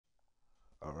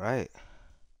All right.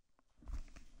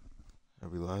 Are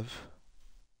we live?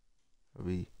 Are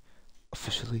we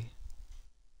officially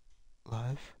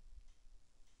live?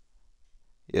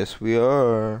 Yes, we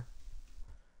are.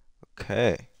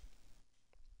 Okay.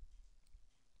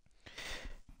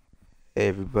 Hey,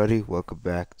 everybody. Welcome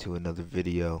back to another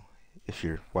video. If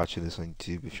you're watching this on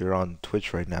YouTube, if you're on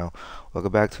Twitch right now,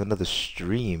 welcome back to another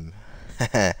stream.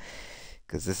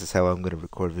 Because this is how I'm going to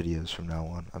record videos from now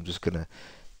on. I'm just going to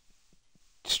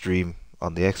stream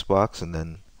on the Xbox and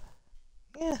then,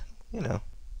 yeah, you know,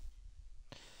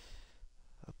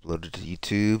 upload it to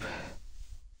YouTube.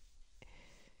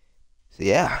 So,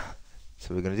 yeah.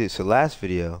 So we're going to do. So last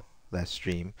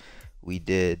stream, we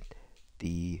did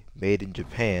the Made in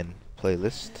Japan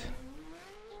playlist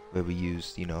where we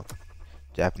used,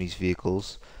 Japanese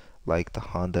vehicles like the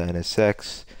Honda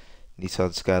NSX,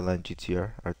 Nissan Skyline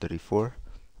GTR R34,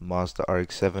 Mazda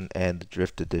RX-7, and the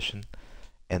Drift Edition,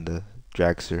 and the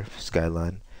Dragster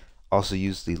Skyline. Also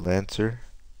used the Lancer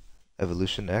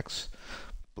Evolution X,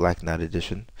 Black Knight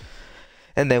Edition,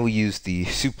 and then we used the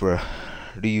Supra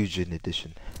Ryujin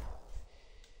Edition.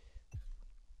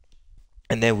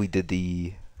 And then we did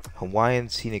the Hawaiian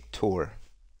Scenic Tour.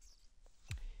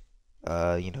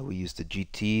 We used the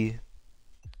GT,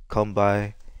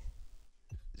 Kombi,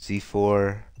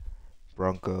 Z4,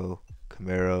 Bronco,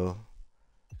 Camaro,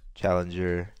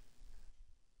 Challenger.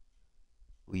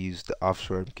 We used the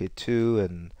Offshore MK2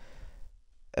 and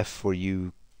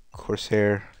F4U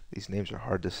Corsair. These names are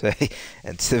hard to say.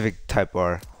 And Civic Type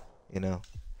R, And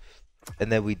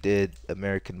then we did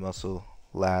American Muscle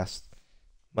last.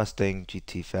 Mustang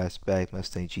GT Fastback,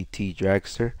 Mustang GT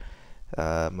Dragster,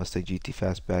 Mustang GT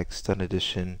Fastback Stunt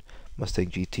Edition, Mustang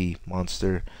GT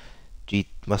Monster,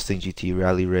 Mustang GT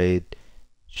Rally Raid,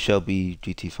 Shelby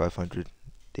GT 500,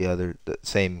 the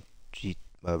same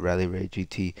Rally Raid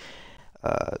GT.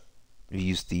 We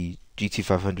used the GT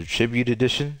 500 Tribute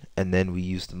Edition, and then we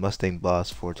used the Mustang Boss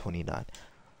 429.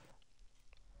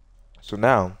 So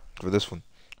now, for this one,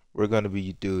 we're going to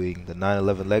be doing the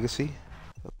 911 Legacy,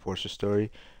 a Porsche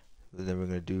story. And then we're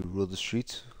going to do Rule the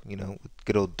Streets, with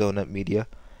good old Donut Media.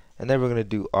 And then we're going to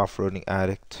do Off-Roading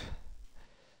Addict,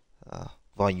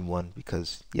 Volume 1,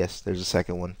 because, yes, there's a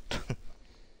second one.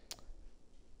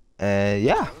 And,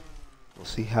 yeah, we'll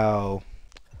see how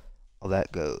all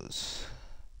that goes.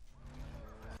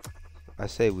 I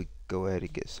say we go ahead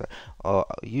and get started.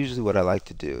 Usually what I like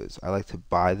to do is I like to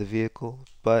buy the vehicle,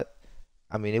 but,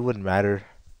 I mean, it wouldn't matter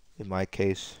in my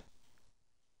case.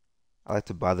 I like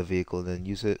to buy the vehicle and then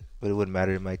use it, but it wouldn't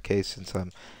matter in my case since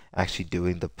I'm actually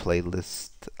doing the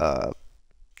playlist,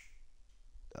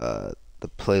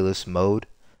 mode.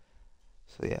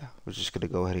 So yeah, we're just gonna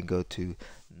go ahead and go to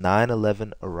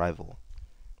 911 Arrival.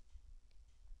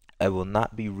 I will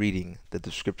not be reading the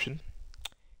description.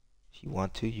 If you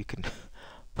want to, you can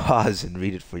pause and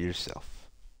read it for yourself.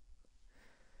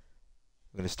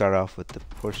 We're gonna start off with the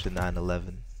Porsche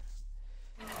 911.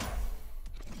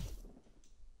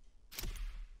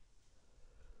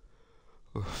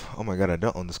 Oh my god, I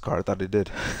don't own this car. I thought I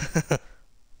did.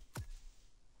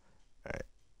 Alright.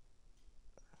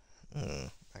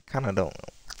 I kinda don't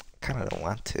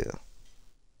want to.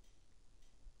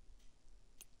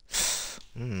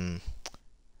 I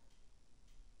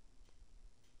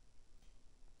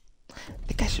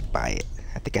think I should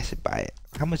buy it.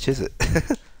 How much is it?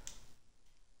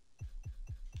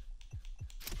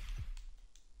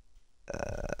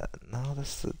 No,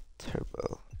 that's the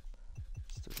turbo.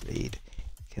 It's the Raid.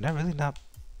 Can I really not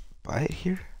buy it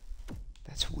here?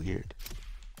 That's weird.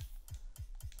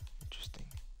 Interesting.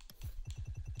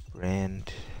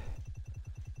 Brand.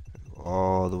 Go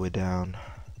all the way down.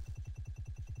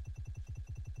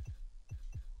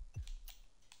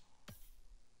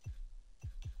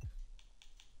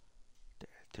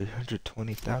 There,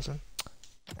 320,000?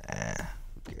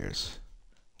 Who cares?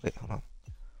 Wait, hold on.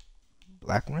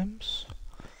 Black rims?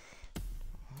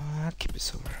 I'll keep it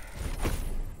silver.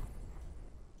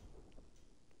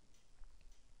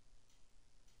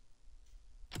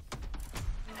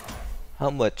 How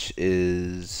much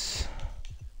is...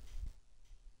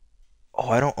 Oh,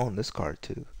 I don't own this car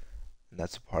too. And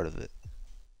that's a part of it.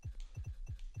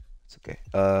 It's okay.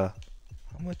 How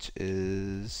much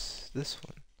is this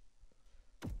one?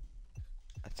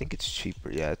 I think it's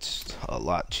cheaper. Yeah, it's a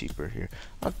lot cheaper here.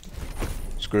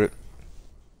 Screw it.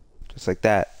 Just like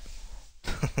that.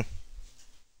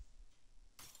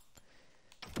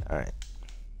 Alright.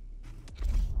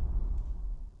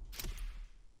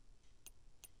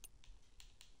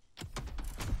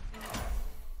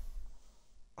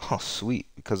 Oh, sweet.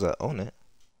 Because I own it,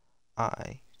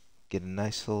 I get a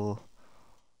nice little...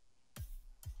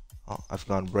 Oh, I've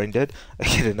gone brain dead. I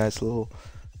get a nice little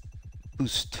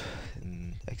boost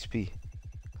in XP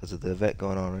because of the event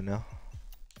going on right now.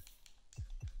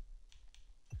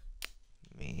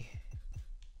 Let me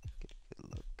get a good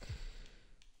look.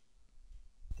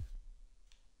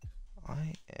 I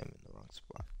am in the wrong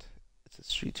spot. It's a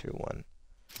street tier 1.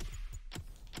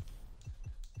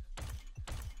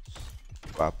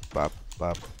 Bop, bop,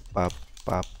 bop, bop,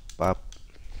 bop, bop.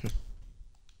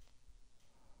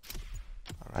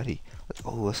 Alrighty.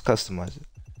 Let's customize it.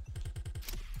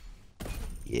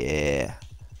 Yeah.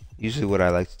 Usually what I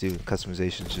like to do in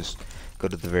customization is just go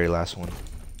to the very last one.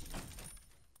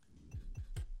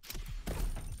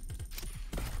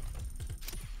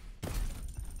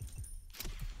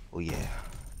 Oh yeah.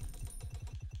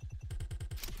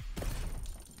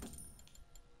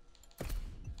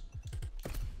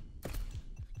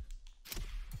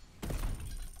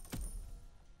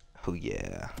 Oh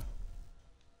yeah.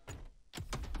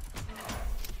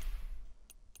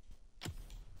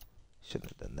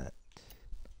 Shouldn't have done that.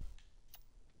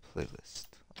 Playlist.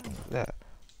 Oh, look at that.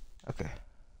 Okay.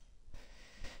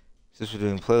 Since we're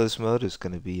doing playlist mode, it's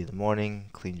gonna be in the morning,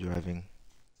 clean driving,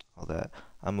 all that.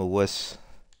 I'm a wuss.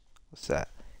 What's that?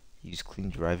 Use clean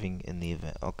driving in the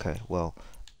event. Okay, well,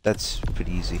 that's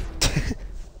pretty easy.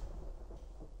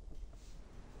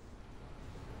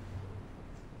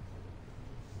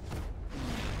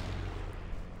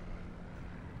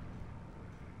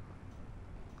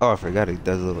 Oh, I forgot it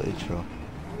does a little intro.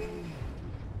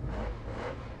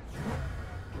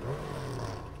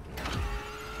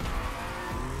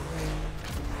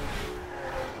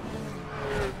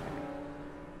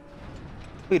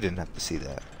 We didn't have to see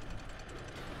that.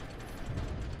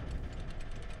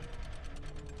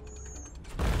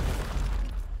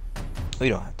 We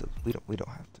don't have to. We don't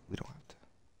have to. We don't have to.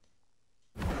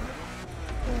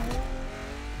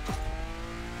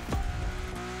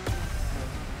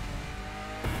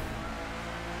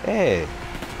 Hey,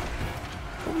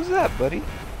 what was that, buddy?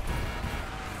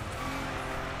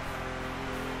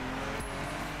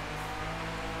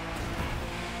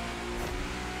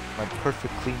 My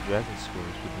perfect clean driving score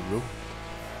is with the room.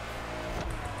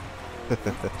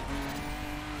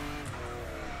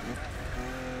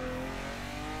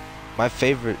 My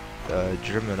favorite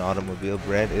German automobile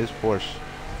brand is Porsche.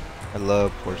 I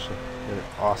love Porsche. They're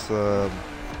awesome.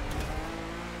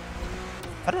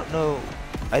 I don't know.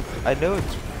 I know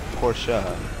it's Porsche,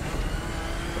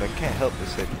 but I can't help but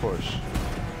say Porsche.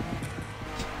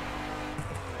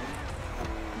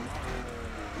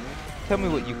 Tell me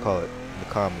what you call it in the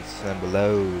comments down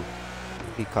below.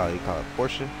 You call it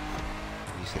Porsche?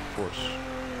 You say Porsche.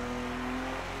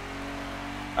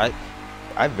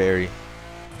 I vary.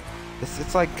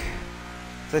 It's like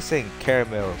saying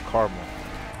caramel or caramel.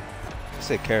 I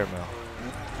say caramel.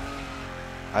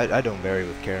 I don't vary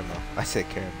with caramel. I say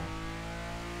caramel.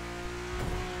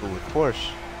 But with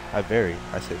Porsche, I vary.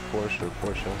 I say Porsche or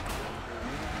Porsche.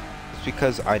 It's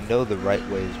because I know the right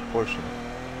way is Porsche,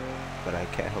 but I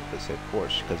can't help but say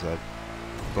Porsche because I've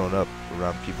grown up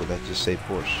around people that just say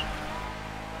Porsche.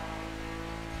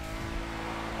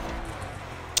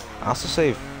 I also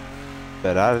say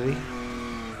Ferrari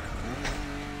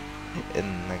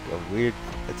in like a weird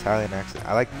Italian accent.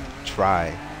 I like to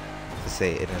try to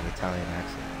say it in an Italian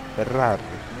accent. Ferrari.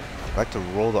 I like to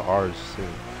roll the R's too.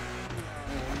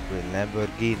 With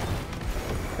Lamborghini.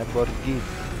 Lamborghini.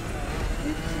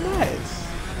 It's nice.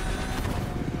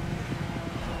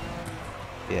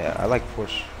 Yeah, I like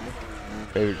Porsche.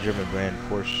 Favorite German brand,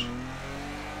 Porsche.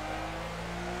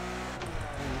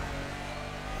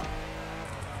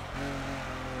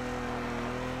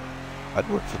 I'd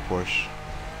work for Porsche.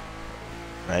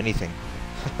 Or anything.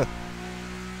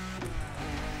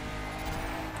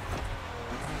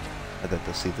 I'd have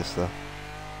to see this stuff.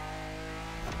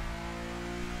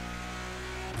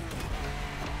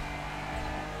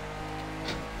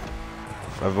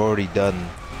 I've already done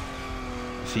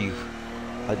a few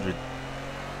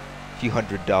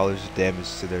 $100 of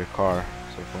damage to their car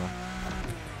so far.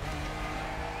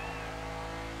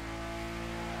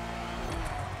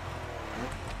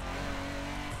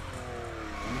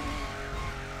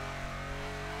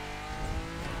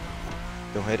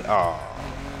 Don't hit. Oh,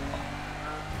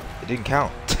 it didn't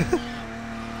count.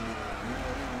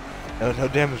 No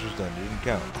damage was done. It didn't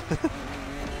count.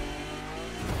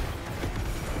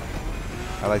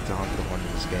 I like to honk the horn in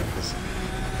this game because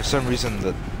for some reason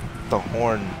the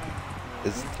horn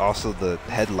is also the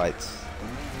headlights.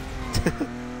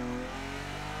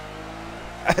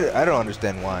 I don't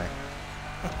understand why.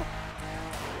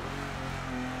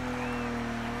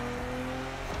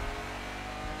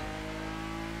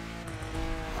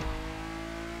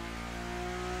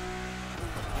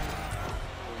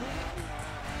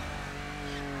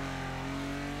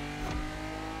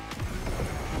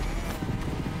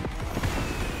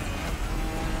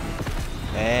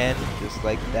 just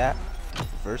like that,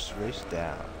 first race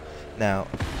down. Now,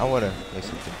 I want to make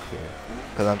something clear,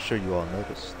 because I'm sure you all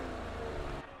noticed.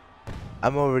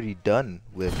 I'm already done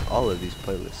with all of these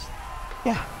playlists.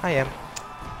 Yeah, I am.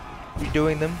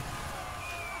 Redoing them,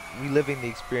 reliving the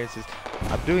experiences.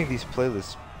 I'm doing these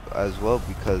playlists as well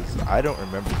because I don't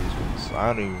remember these ones. I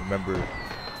don't even remember,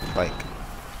 like,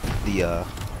 the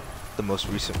most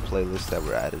recent playlists that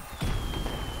were added.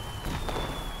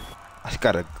 I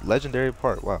got a legendary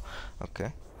part. Wow.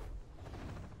 Okay.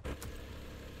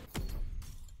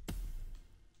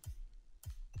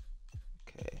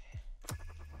 Okay.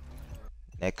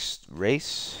 Next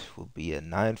race will be a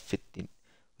 950.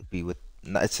 Would be with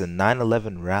it's a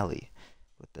 911 rally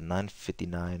with the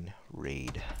 959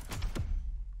 raid.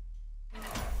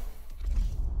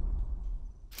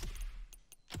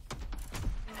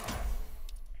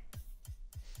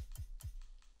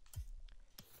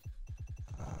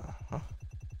 Uh-huh.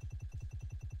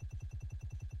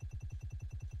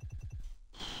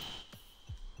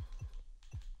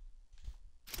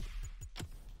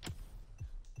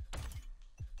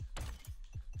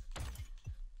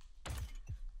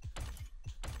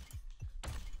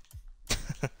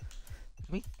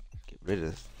 Let me get rid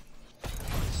of this.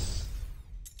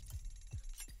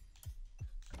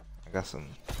 I got some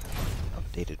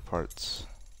updated parts.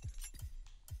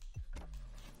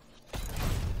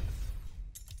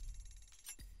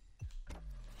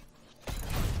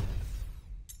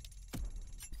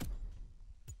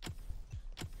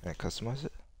 Can I customize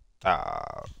it?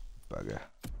 Ah, bugger.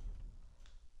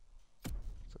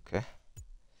 It's okay.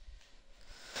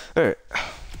 Alright.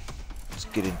 Let's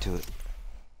get into it.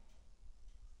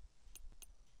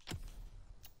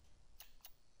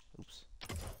 Oops.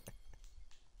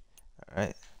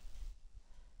 Alright.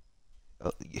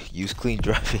 Oh, use clean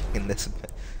driving in this.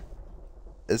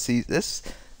 Let's see, this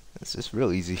is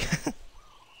real easy.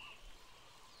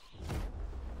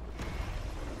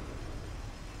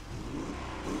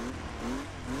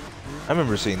 I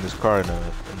remember seeing this car in the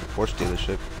Porsche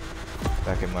dealership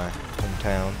back in my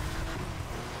hometown.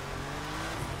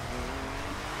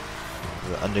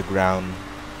 The underground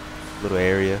little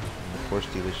area in the Porsche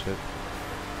dealership.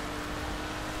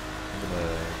 I'm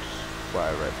gonna just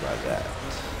fly right by that.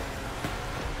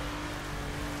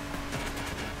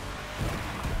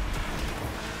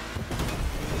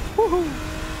 Woohoo!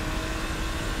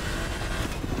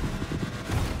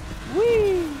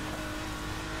 Whee!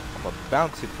 I'm a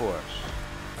bouncy Porsche.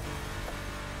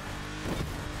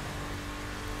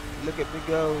 Look at me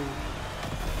go.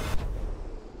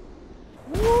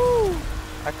 Woo!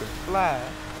 I can fly.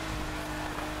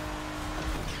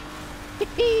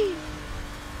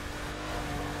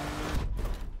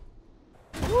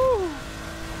 Woo!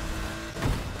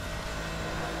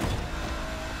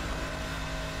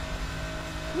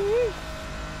 Who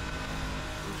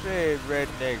said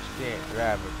rednecks can't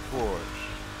drive a Porsche?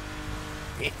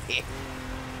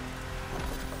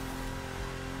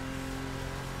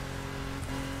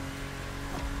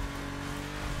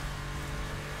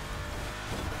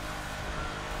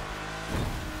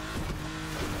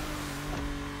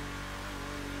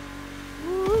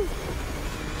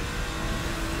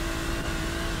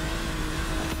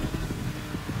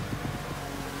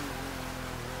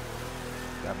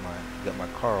 Got my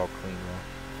car all clean now.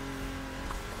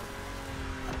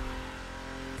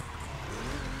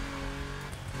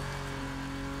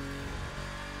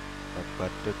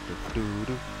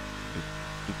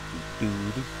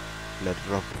 Let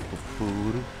rock the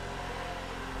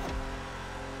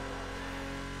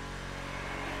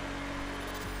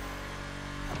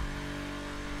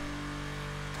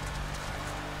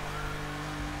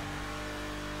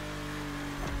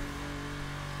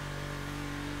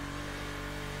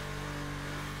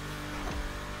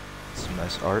some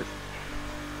nice art.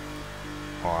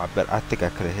 Oh, I think I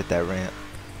could have hit that ramp.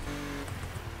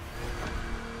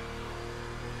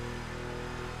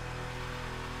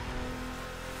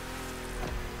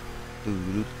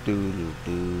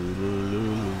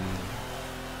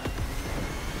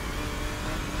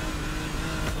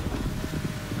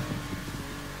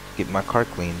 Get my car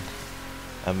cleaned.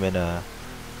 I'm in a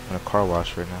car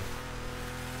wash right now.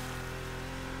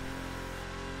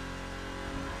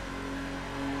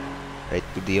 Right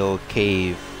through the old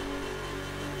cave.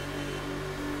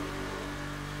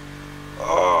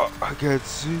 Oh, I can't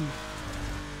see.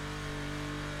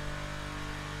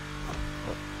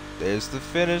 Oh, there's the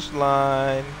finish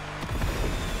line.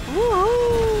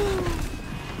 Woohoo!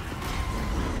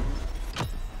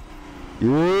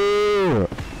 Yeah!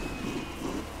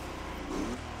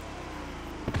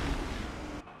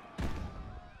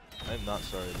 I'm not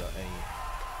sorry about any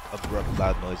abrupt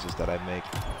loud noises that I make.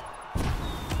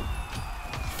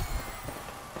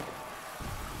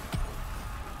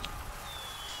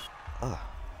 Ugh.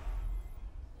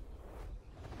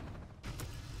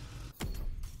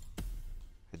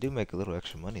 I do make a little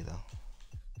extra money though.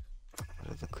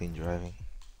 Out of the clean driving.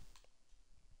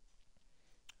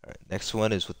 Alright, next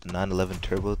one is with the 911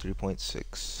 Turbo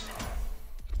 3.6.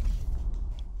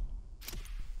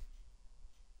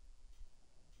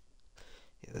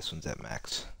 Yeah, this one's at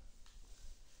max.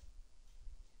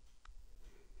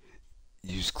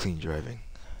 Use clean driving.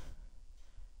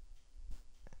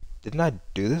 Didn't I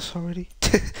do this already?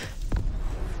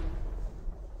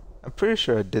 I'm pretty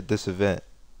sure I did this event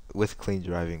with clean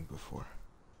driving before.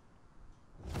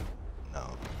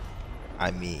 No. I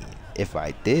mean, if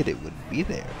I did, it wouldn't be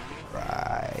there,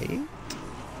 right?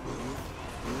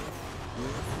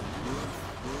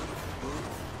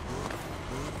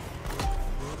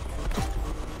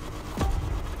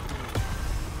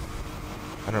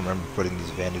 I don't remember putting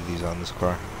these vanities on this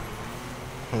car.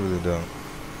 I really don't.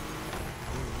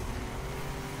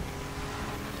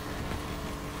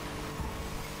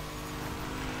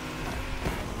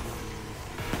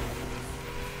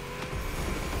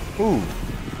 Ooh.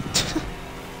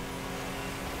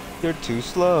 You're too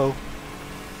slow.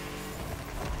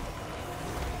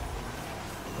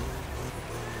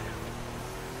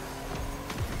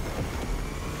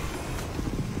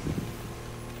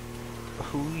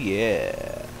 Oh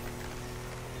yeah.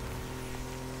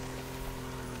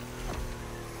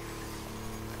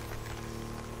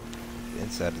 The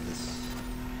inside of this.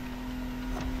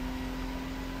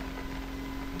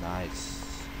 Nice.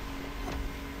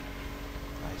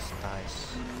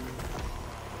 Nice.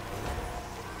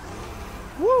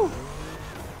 Woo! I'm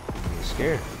getting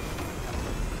scared.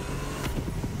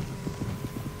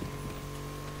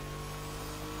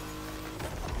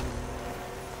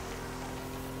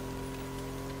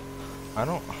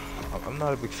 I'm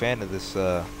not a big fan of this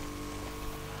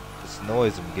this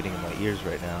noise I'm getting in my ears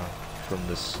right now from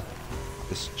this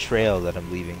trail that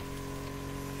I'm leaving.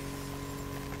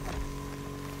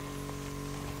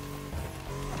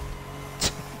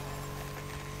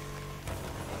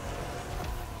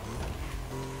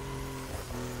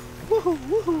 Woohoo!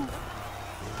 Woohoo!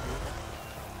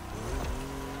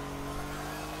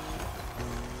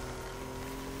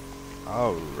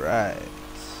 All right.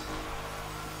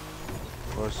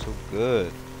 So far, so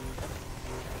good.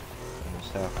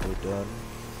 Almost halfway done.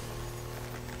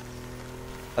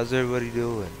 How's everybody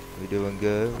doing? We doing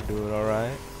good? We doing all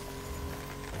right?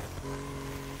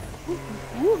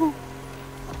 Woohoo!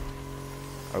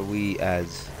 Are we,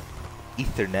 as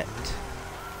Ethernet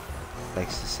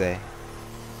likes to say,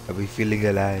 are we feeling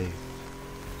alive?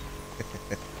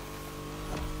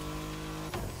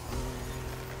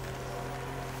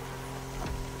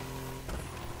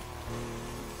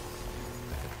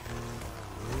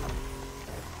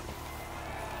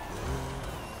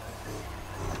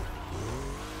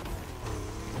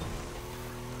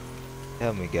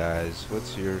 Tell me, guys,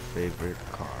 what's your favorite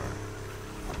car?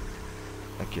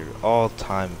 Like your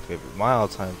all-time favorite. My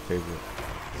all-time favorite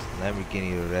is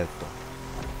Lamborghini Reto.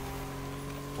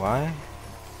 Why?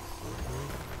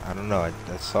 I don't know. I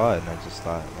saw it and I just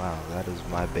thought, wow, that is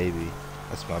my baby.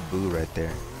 That's my boo right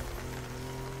there.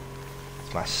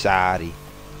 It's my shawty.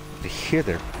 I can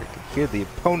hear the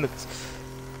opponents.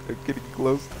 They're getting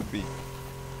close to me.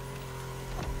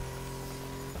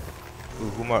 Ooh,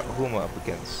 who am I up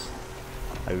against?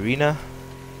 Irina,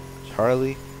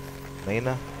 Charlie,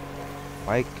 Lena,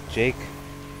 Mike, Jake,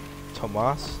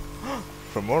 Tomas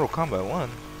from Mortal Kombat 1.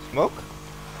 Smoke?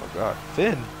 Oh god.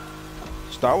 Finn.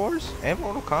 Star Wars and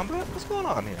Mortal Kombat? What's going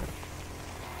on here?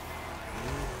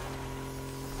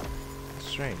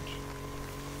 Strange.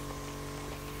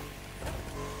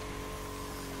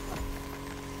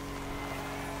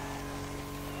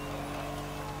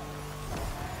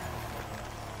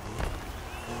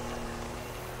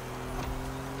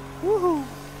 Woohoo!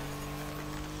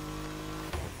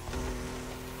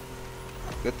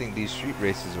 Good thing these street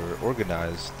races are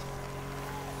organized.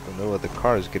 So no other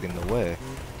cars get in the way.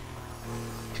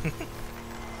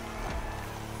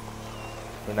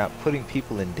 We're not putting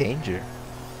people in danger.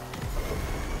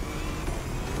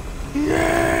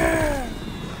 Yeah!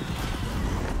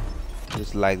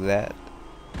 Just like that,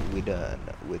 we done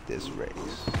with this race.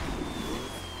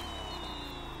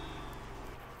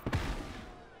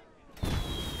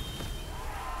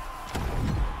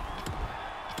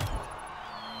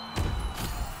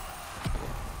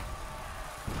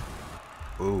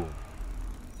 Boom.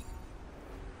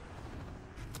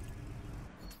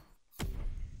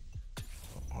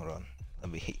 Hold on. Let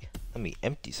me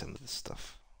empty some of this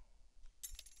stuff.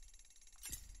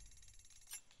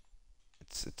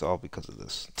 It's all because of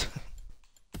this.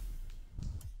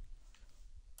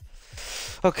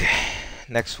 Okay.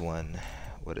 Next one.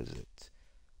 What is it?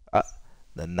 Uh,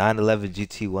 the 911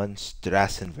 GT1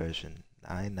 Strassen version,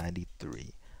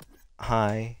 993.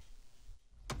 I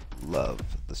love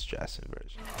the Strassen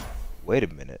version. Wait a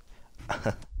minute.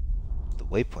 The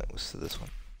waypoint was to this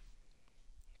one.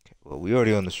 Okay, well, we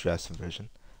already own the Strassen version.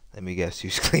 Let me guess,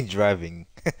 use clean driving.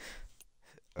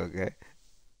 Okay.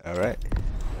 Alright.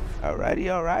 Alrighty,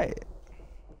 alright.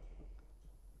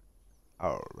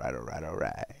 Alright, alright,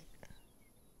 alright.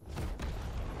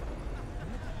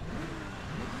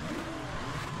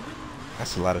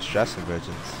 That's a lot of Strassen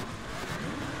versions.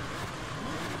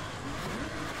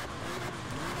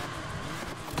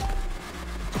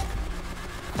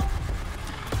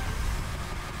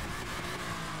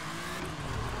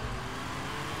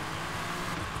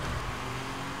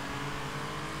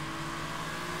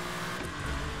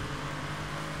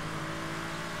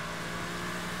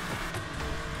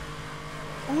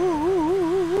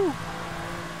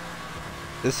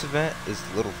 This event is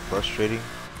a little frustrating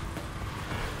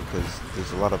because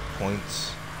there's a lot of points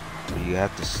where you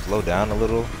have to slow down a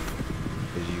little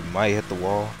because you might hit the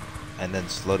wall and then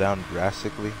slow down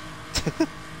drastically.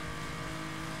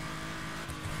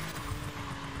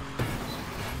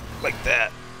 Like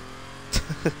that.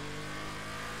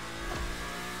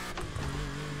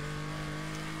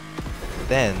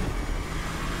 Then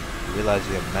you realize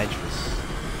you have nitrous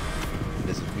and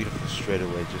there's a beautiful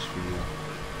straightaway just for you.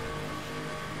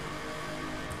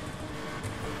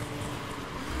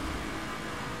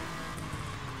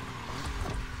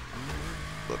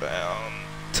 Down.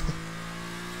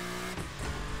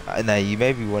 Now you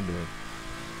may be wondering,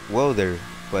 whoa there,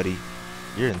 buddy,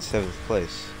 you're in 7th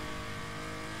place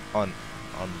on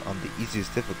the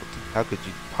easiest difficulty. How could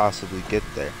you possibly get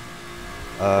there?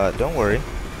 Don't worry.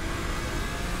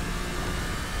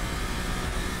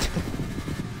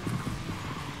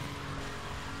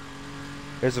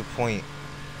 There's a point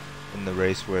in the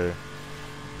race where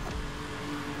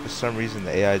for some reason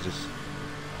the AI just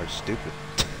are stupid.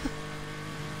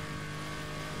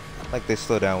 Like they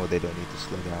slow down when they don't need to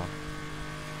slow down.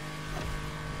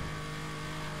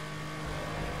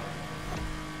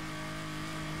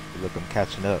 Look, I'm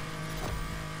catching up.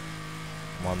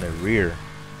 I'm on their rear.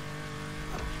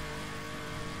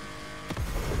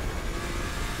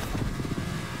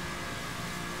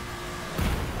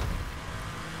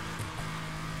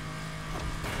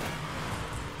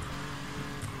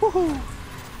 Woohoo!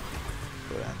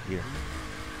 Go down here.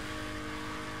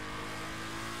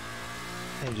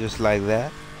 And just like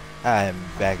that, I am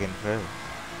back in first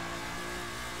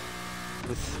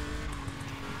with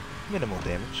minimal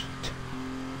damage.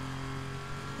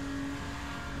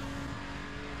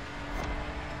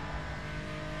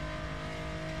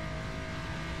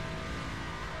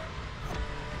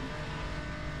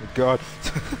 God.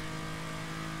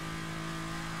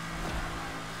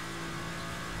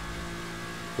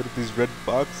 What are these red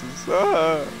boxes?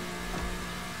 Ah!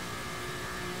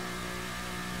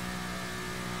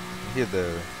 I hear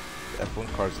the F1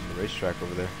 cars in the racetrack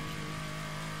over there.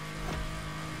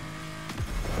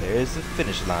 There's the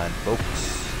finish line,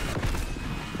 folks.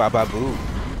 Ba-ba-boo.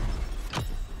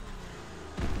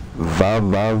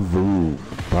 Va-va-voo.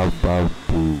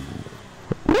 Ba-ba-boo.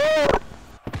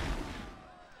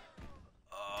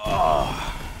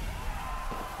 Oh.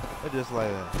 Just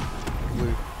like that.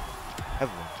 We have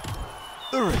won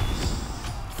the race.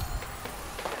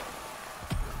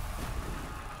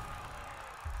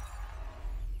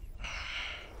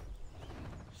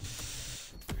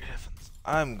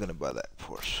 I'm gonna buy that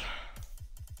Porsche.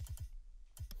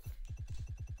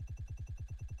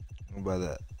 I'm gonna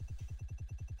buy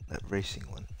that racing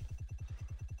one.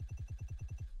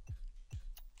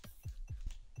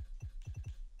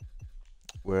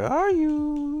 Where are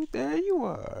you? There you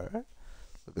are.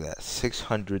 Look at that,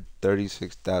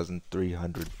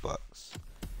 $636,300.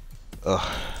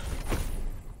 Ugh.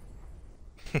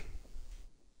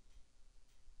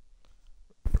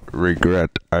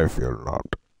 Regret, I feel not.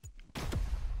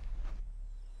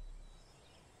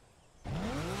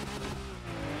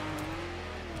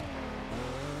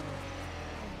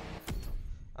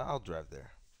 I'll drive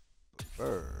there. But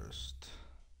first,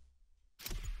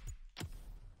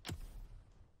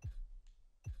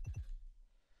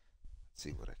 let's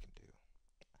see what I can do.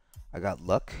 I got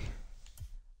luck.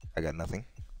 I got nothing.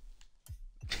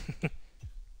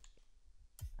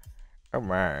 Oh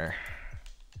my.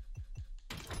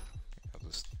 I'll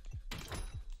just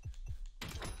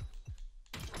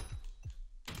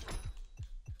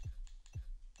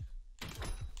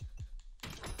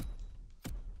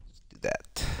do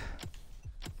that.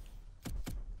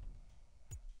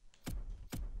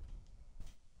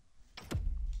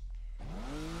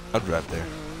 I'll drive there.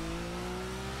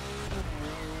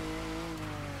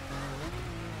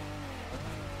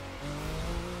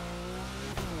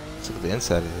 the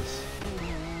inside of this.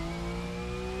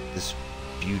 This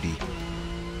beauty.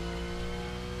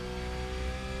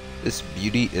 This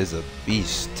beauty is a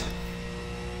beast.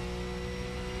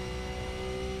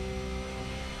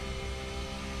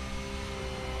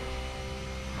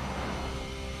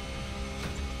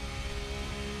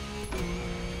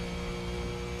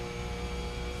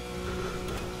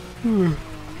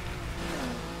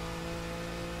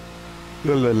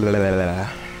 La la la la la.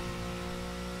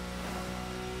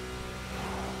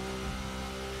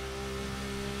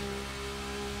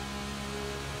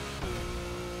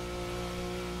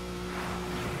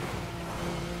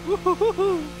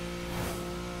 Woo-hoo-hoo-hoo.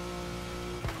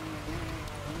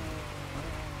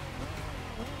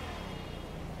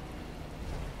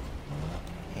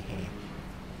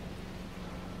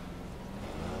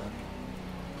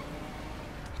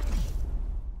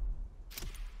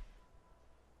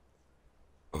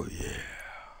 Oh yeah.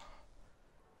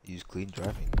 Use clean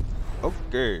driving.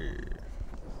 Okay.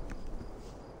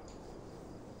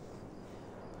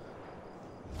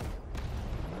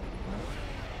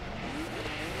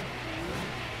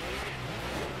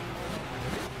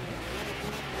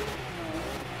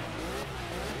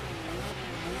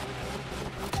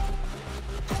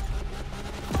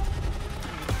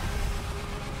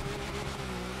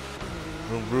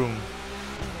 Vroom vroom.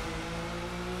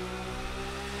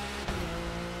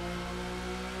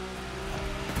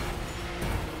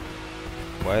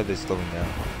 Why are they slowing down?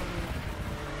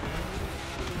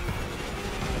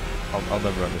 I'll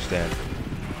never understand.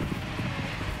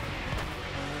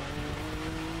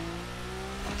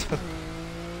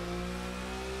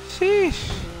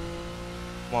 Sheesh.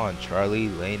 Come on, Charlie,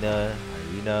 Lena,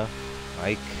 Irina,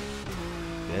 Mike,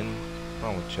 Ben. What's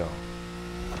wrong with y'all?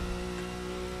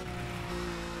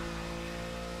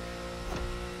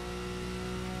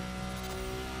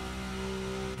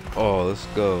 Oh, let's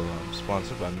go. I'm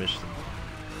sponsored by Michelin.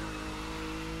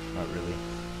 Not really.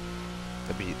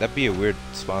 That'd be a weird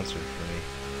sponsor for me.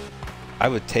 I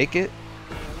would take it,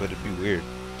 but it'd be weird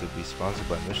to be sponsored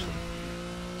by Michelin.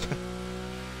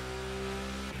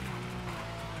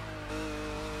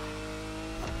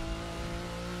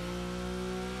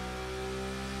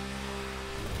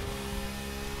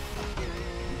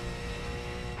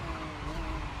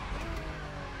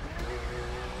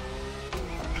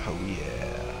 Oh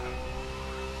yeah.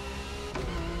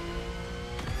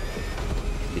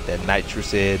 Get that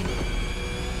nitrous in.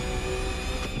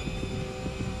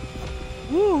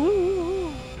 Woo, woo, woo,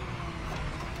 woo.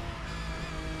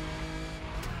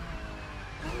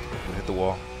 Hit the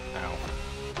wall. Ow.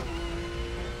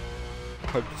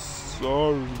 I'm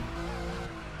sorry.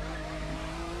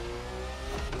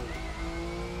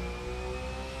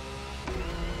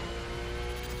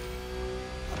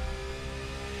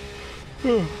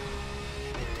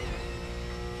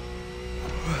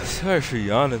 Sorry for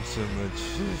yawning so much.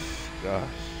 Gosh.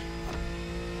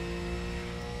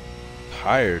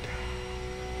 Tired.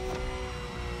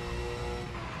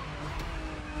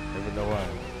 Never know why.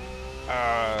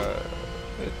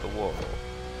 Hit the wall.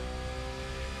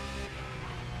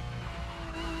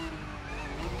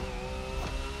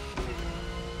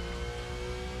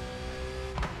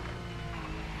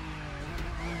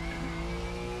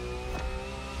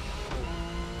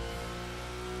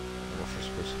 Go first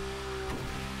person.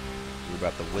 We're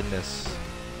about to win this.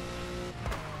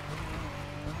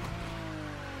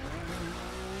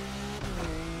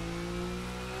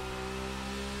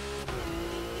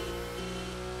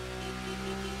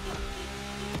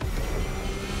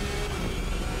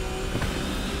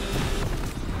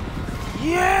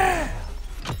 Yeah!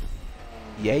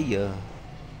 Yeah.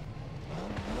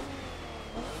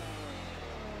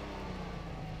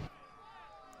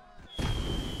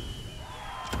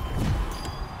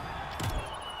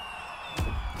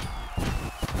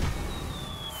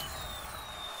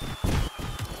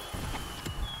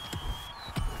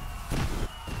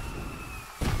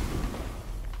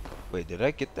 Wait, did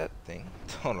I get that thing?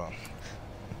 Hold on.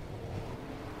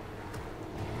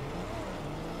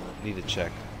 Need to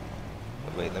check.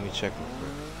 Wait, let me check real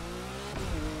quick.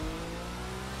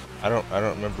 I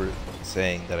don't remember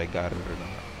saying that I got it or not.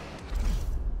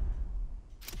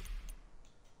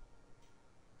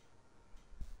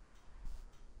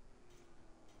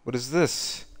 What is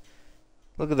this?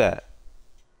 Look at that.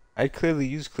 I clearly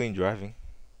use clean driving.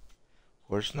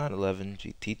 Porsche 911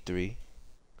 GT3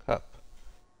 Cup.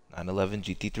 911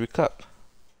 GT3 Cup.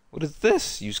 What is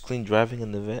this? Use clean driving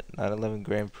in the event. 911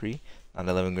 Grand Prix.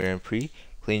 911 Grand Prix.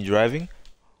 Clean driving.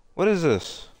 What is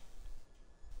this?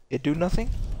 It do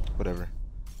nothing? Whatever.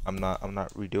 I'm not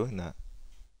redoing that.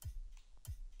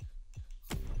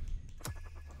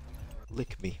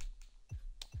 Lick me.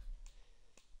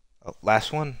 Oh.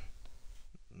 last one.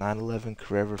 911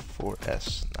 Carrera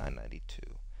 4S 992.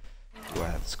 Do I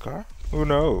have this car? Who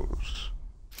knows?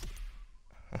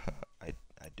 I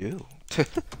do. I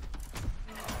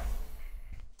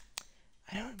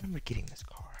don't remember getting this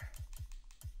car.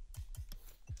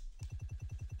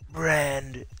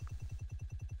 Brand.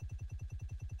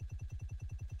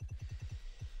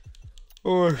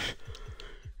 Oh,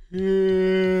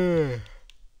 yeah.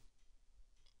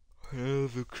 I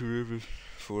have a Carrera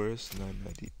 4S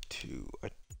 992. I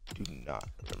do not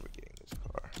remember getting this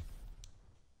car.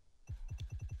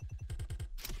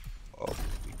 Oh,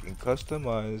 we can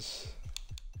customize.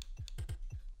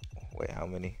 Wait, how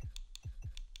many?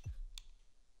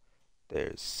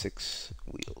 There's 6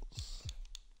 wheels,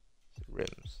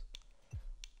 rims.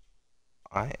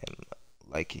 I am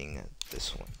liking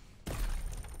this one.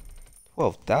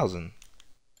 12,000.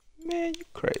 Man, you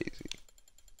crazy.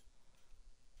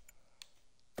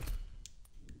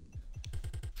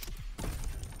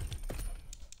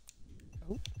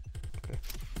 Oh, okay.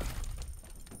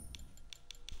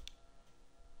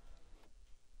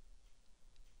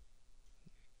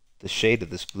 The shade of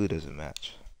this blue doesn't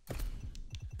match.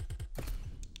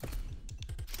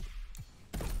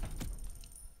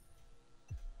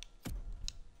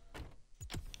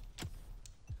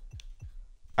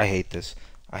 I hate this.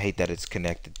 I hate that it's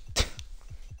connected.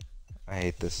 I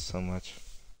hate this so much.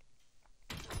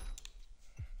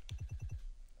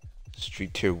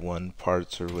 Street Tier 1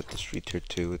 parts are with the Street Tier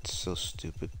 2. It's so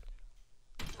stupid.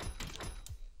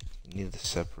 You need to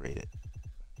separate it.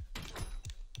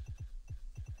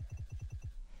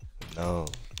 No,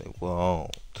 they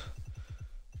won't.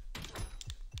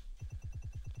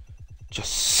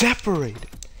 Just separate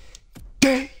it.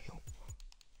 Damn.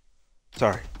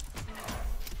 Sorry.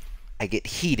 I get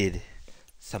heated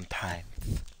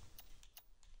sometimes.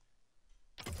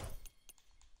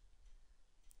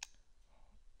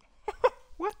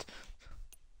 What?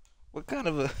 What kind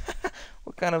of a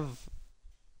what kind of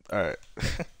alright.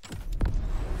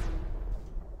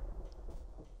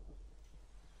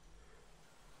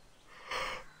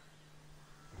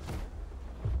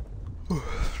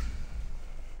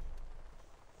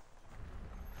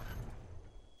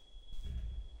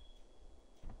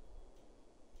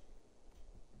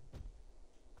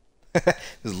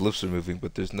 His lips are moving,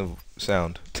 but there's no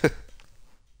sound. Just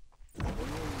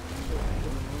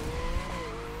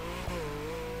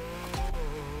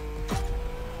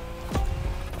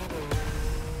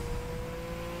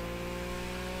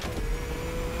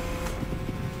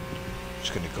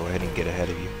gonna go ahead and get ahead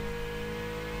of you.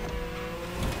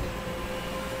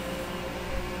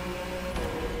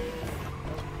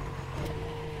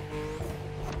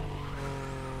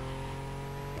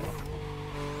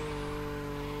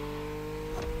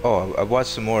 Oh, I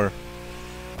watched some more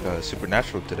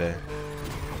Supernatural today.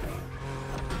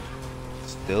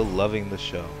 Still loving the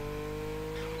show.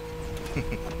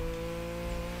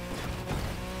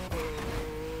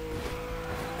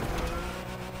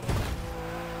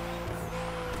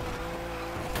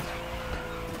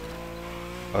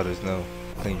 Oh, there's no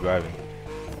clean driving.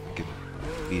 I can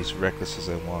be as reckless as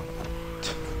I want.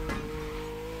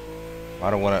 I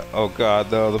don't want to. Oh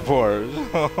God, no, the Porsche.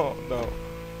 Oh no.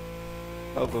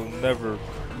 Oh, they'll never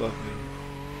love me.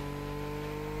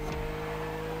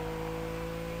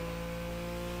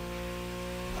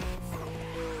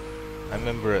 I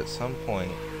remember at some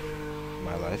point in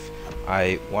my life,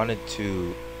 I wanted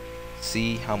to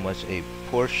see how much a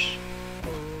Porsche.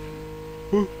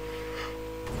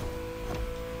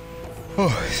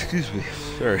 Oh, excuse me.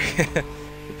 Sorry. The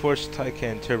Porsche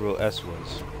Taycan Turbo S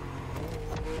was.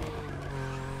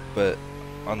 But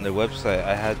on their website,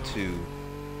 I had to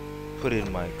put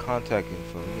in my contact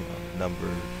info, you know,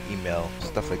 number, email,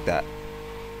 stuff like that,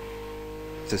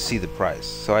 to see the price.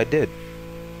 So I did,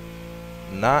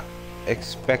 not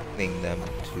expecting them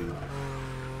to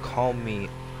call me,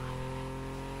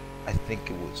 I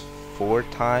think it was 4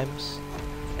 times,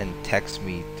 and text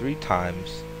me 3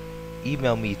 times,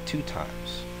 email me 2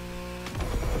 times.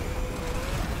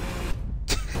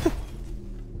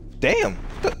 Damn!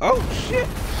 Oh shit!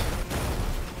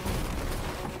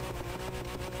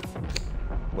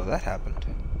 Well, that happened.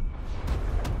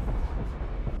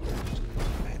 Just go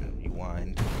ahead and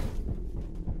rewind.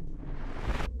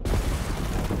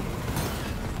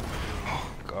 Oh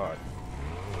God!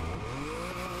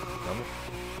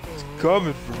 It's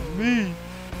coming for me.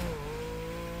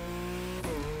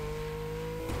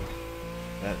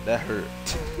 That hurt.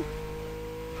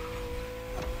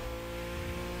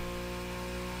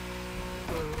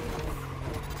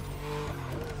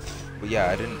 But yeah,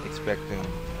 I didn't expect them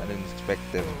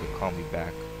to call me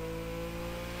back,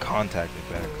 contact me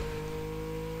back.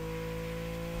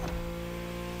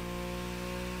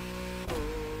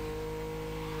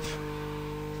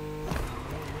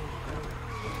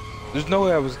 There's no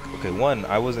way I was okay. One,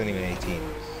 I wasn't even 18,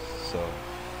 so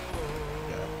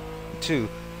yeah. Two,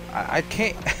 I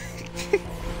can't.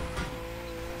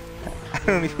 I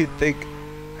don't even think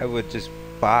I would just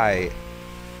buy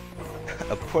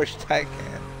a Porsche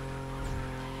Taycan.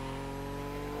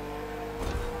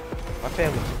 My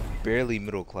family's barely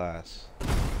middle class.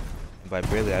 And by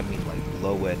barely, I mean like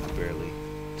low end barely.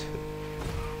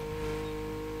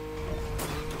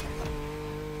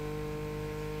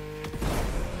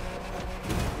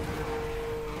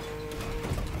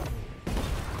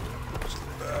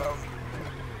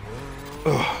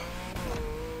 Ugh.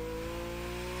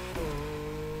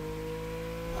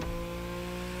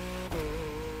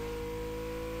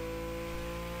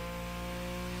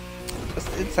 What's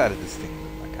the inside of this thing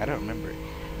look like? I don't remember it.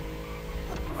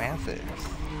 Panthers.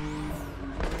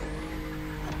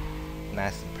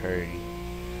 Nice and purry.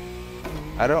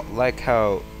 I don't like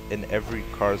how in every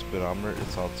car speedometer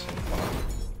it's all the same color.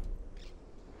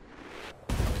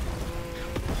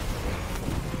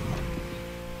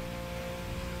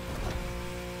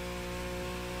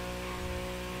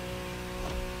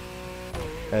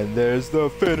 And there's the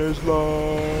finish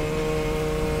line.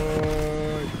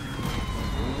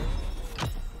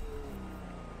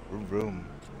 Vroom vroom.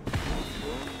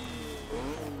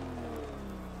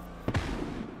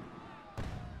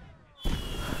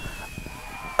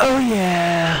 Oh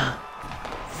yeah,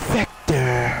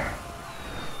 Vector.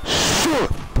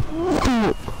 Short.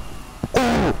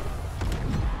 Oh.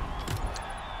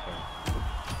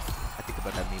 I think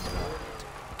about that meme a lot.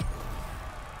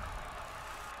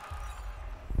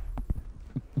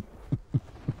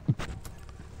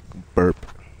 Burp.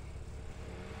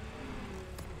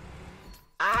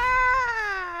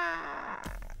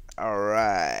 All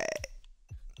right.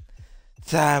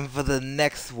 Time for the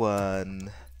next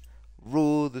one.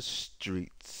 Rule the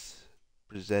Streets.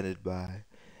 Presented by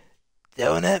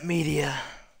Donut Media.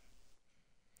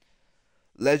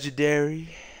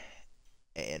 Legendary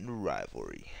and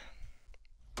Rivalry.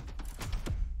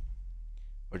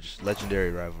 Or just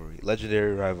Legendary Rivalry.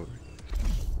 Legendary Rivalry.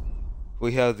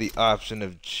 We have the option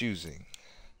of choosing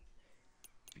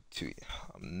between.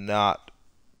 I'm not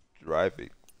driving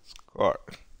this car.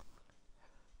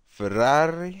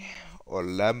 Ferrari or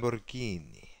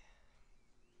Lamborghini.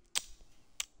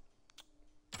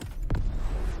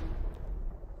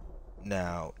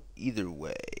 Now, either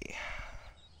way,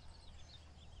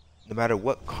 no matter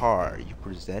what car you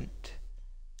present,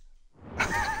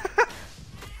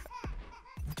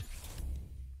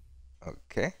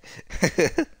 okay.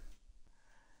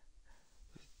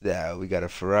 Now we got a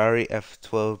Ferrari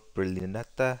F12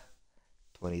 Berlinetta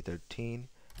 2013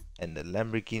 and the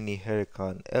Lamborghini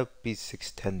Huracan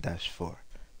LP610-4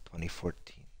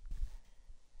 2014.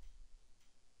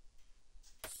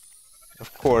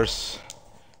 Of course,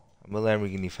 I'm a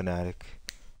Lamborghini fanatic.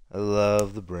 I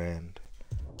love the brand.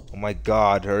 Oh my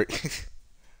god, it's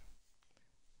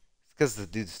because the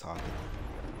dude's talking,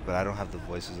 but I don't have the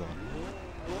voices on.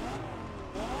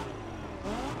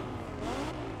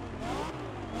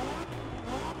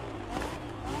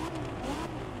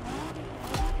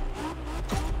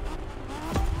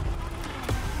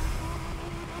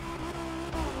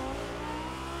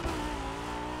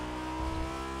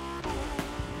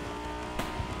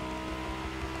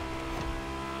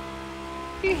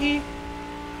 Hee.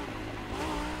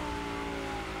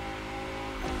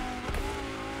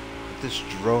 Get this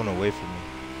drone away from me.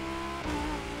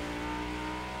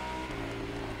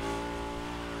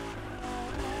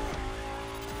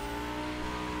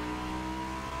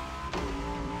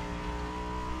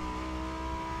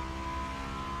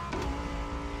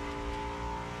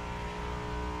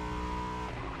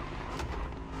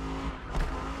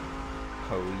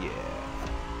 Oh yeah.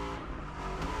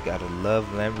 Gotta love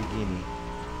Lamborghini.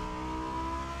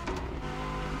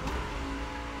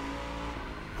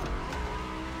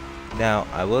 Now,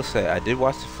 I will say, I did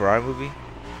watch the Ferrari movie.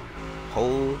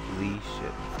 Holy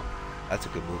shit. That's a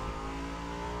good movie.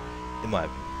 In my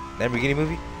opinion. Lamborghini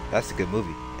movie? That's a good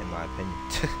movie, in my opinion.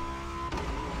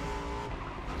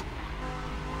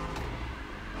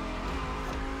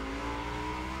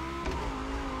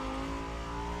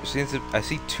 Since I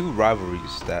see two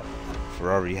rivalries that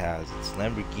Ferrari has. It's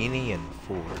Lamborghini and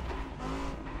Ford.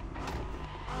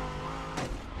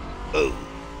 Oh.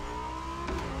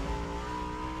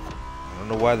 I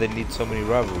don't know why they need so many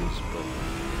rivalries, but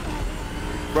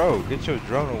bro, get your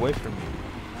drone away from me.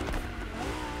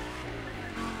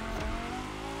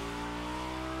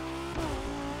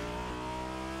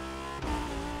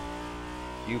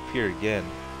 You appear again,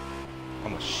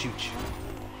 I'm gonna shoot you.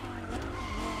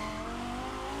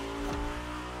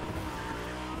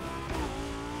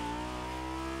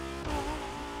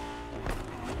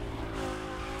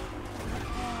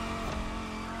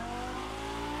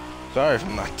 Sorry if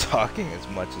I'm not talking as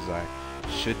much as I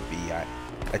should be. I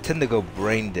tend to go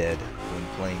brain dead when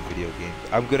playing video games.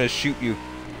 I'm gonna shoot you.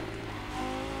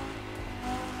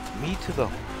 Me to the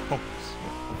homeless.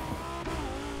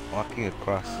 Walking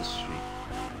across the street.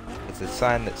 It's a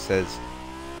sign that says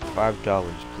 $5,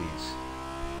 please.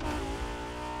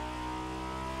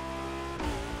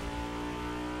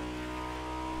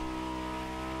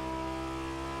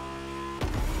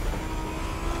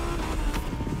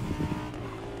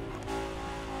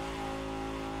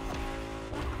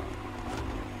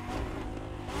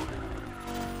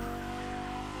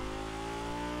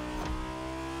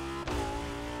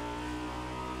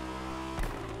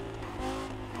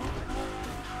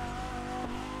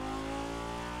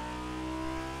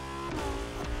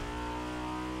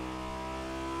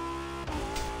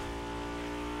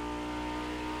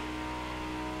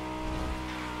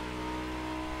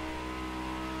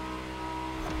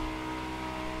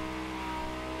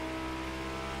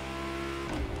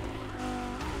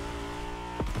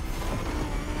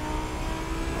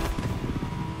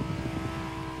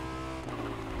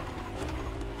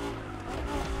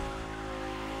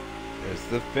 There's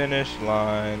the finish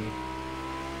line.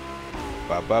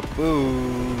 Ba ba boo.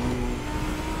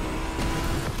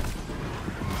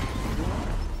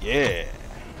 Yeah.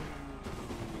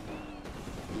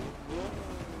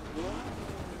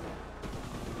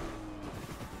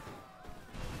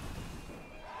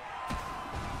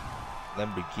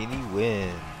 Lamborghini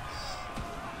wins.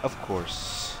 Of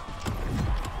course.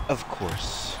 Of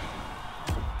course.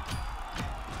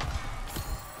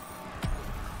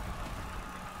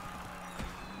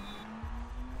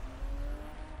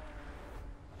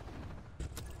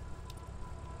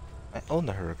 I own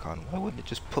the Huracan. Why wouldn't it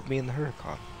just put me in the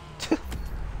Huracan?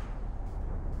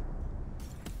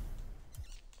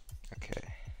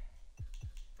 Okay.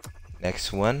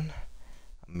 Next one.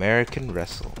 American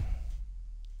Wrestle.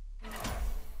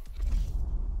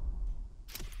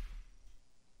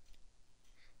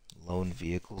 Loan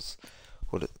vehicles.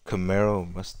 What a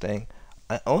Camaro Mustang.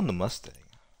 I own the Mustang.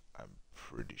 I'm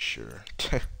pretty sure.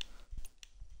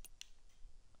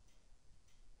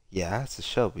 Yeah, it's a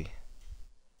Shelby.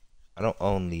 I don't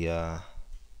own the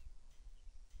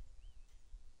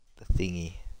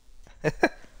thingy.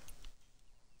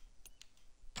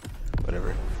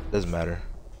 Whatever. Doesn't matter.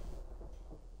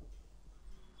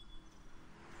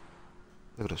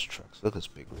 Look at those trucks. Look at this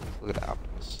big wheel. Look at the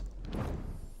Optimus.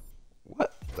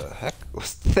 What the heck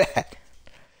was that?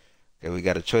 Okay, we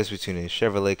got a choice between a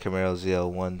Chevrolet Camaro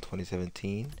ZL1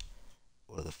 2017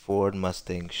 or the Ford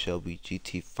Mustang Shelby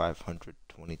GT500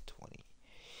 2020.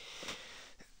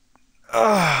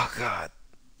 Oh God.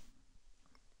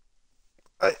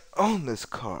 I own this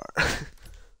car.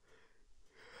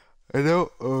 I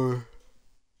don't own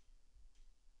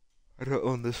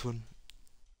this one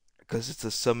because it's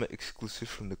a Summit exclusive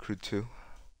from the Crew 2.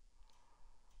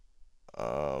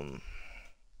 Ugh.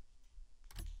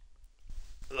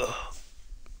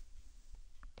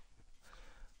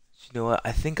 You know what?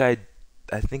 I think I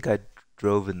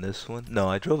drove in this one. No,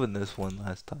 I drove in this one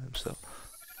last time, so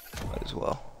might as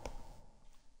well.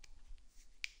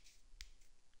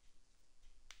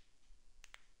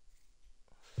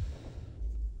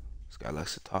 This guy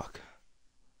likes to talk.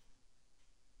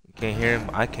 You can't hear him.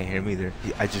 I can't hear him either.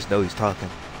 I just know he's talking.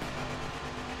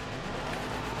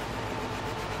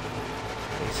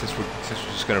 Hey, since we're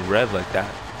just gonna rev like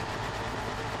that.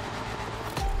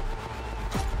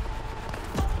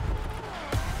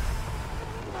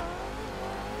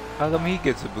 How come he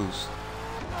gets a boost?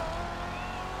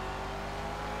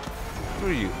 Who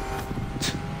are you?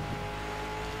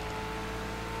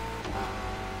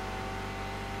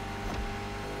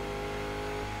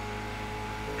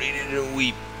 Read it and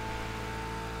weep.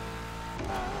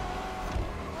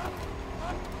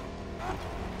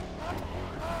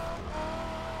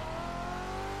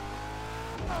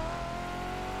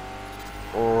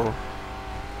 Oh.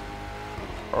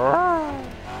 Oh.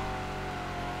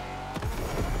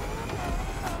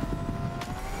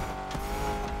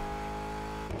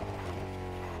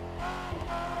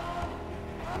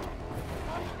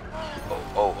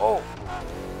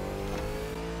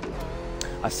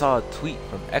 I saw a tweet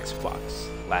from Xbox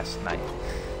last night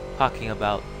talking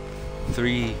about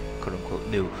 3 quote-unquote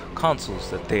new consoles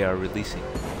that they are releasing.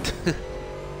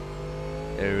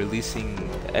 They're releasing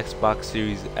the Xbox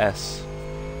Series S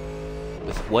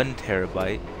with 1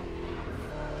 terabyte.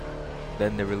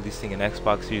 Then they're releasing an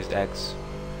Xbox Series X.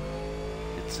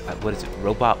 It's what is it,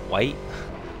 Robot White,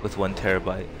 with 1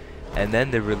 terabyte. And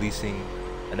then they're releasing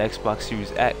an Xbox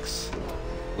Series X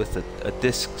with a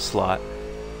disc slot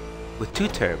with 2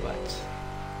 terabytes.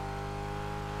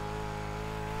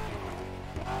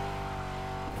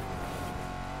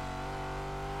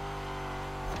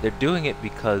 They're doing it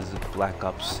because of Black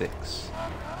Ops 6.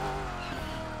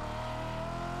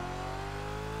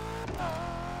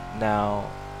 Now,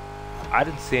 I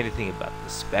didn't see anything about the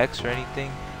specs or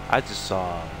anything. I just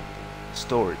saw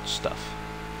storage stuff.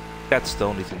 That's the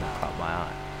only thing that caught my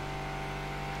eye.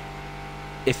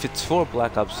 If it's for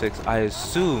Black Ops 6, I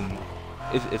assume,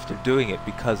 if they're doing it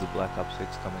because of Black Ops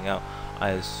 6 coming out, I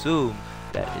assume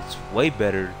that it's way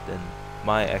better than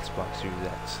my Xbox Series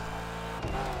X.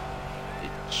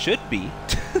 It should be.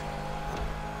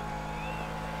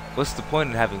 What's the point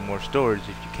in having more storage if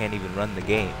you can't even run the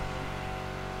game?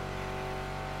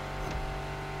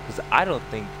 Because I don't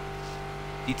think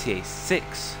GTA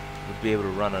 6 would be able to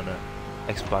run on an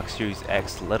Xbox Series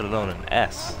X, let alone an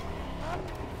S.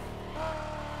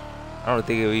 I don't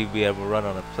think it would even be able to run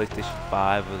on a PlayStation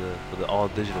 5 or the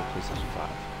all-digital PlayStation 5.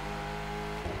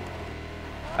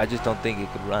 I just don't think it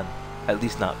could run, at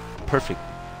least not perfectly.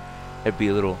 There'd be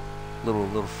a little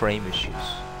frame issues.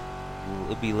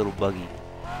 It'd be a little buggy,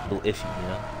 a little iffy, you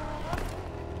know.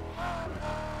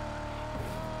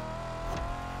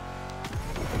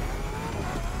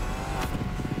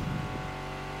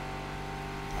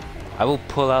 I will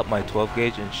pull out my 12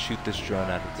 gauge and shoot this drone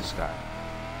out of the sky.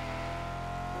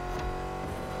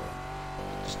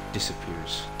 It just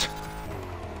disappears.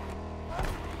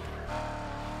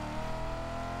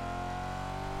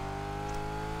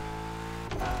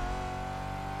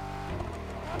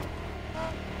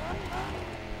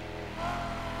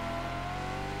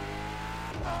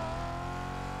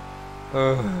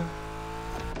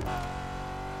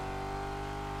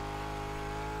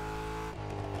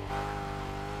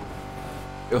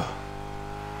 Oh,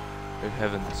 good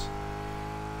heavens.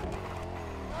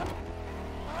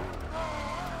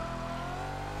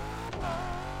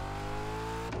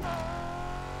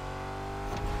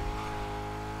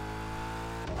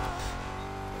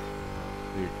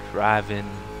 We're driving.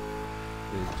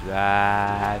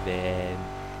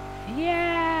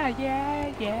 Yeah,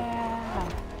 yeah, yeah.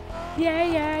 Yeah,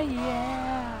 yeah,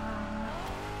 yeah.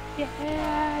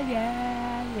 Yeah,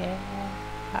 yeah,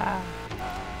 yeah.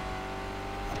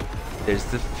 There's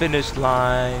the finish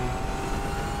line.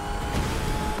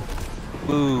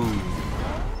 Boom.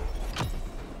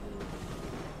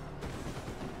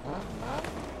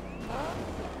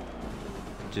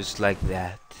 Just like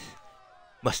that,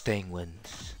 Mustang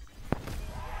wins.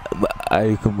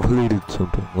 I completed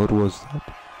something. What was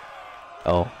that?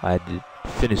 Oh, I did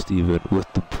finish the event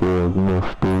with the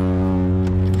Mustang.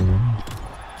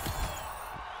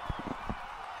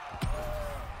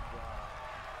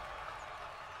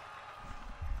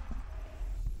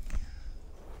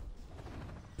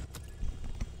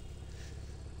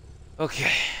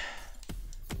 Okay,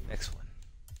 next one.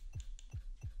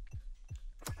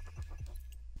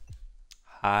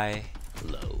 High,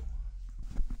 low.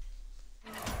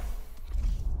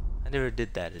 I never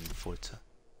did that in Forza.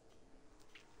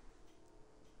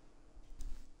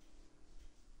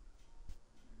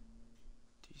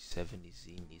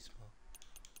 270Z Nismo.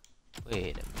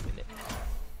 Wait a minute.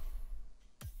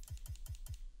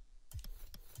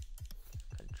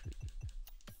 Country,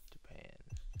 Japan.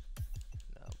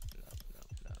 No.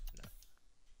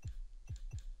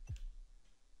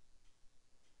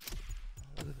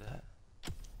 Look at that.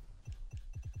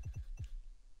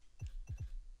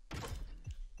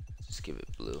 Just give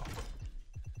it blue.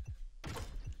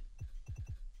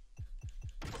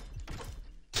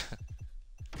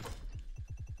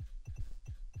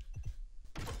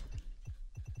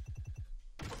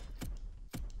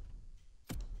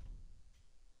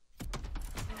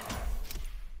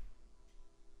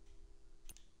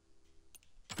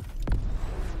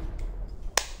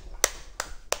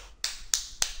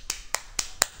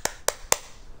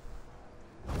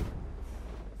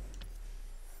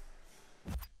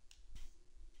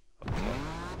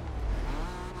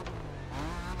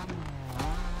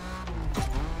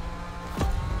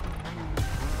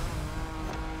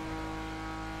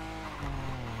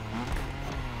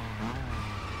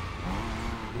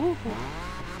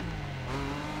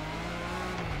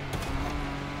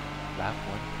 Lap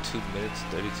 1, 2 minutes,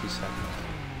 32 seconds.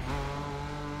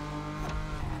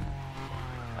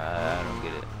 I don't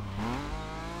get it.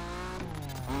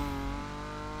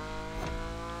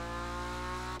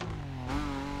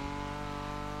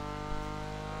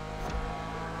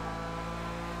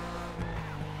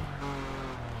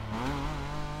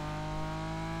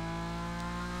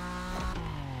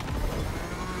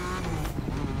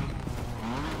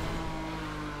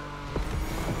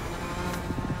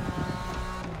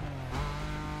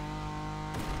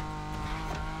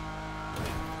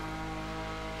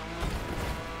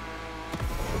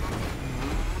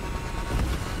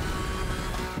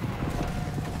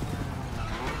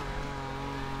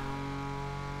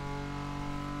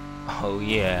 Oh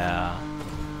yeah.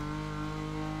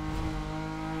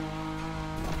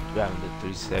 Driving the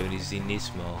 370 Z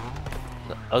Nismo.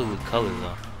 The ugly color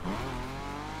though.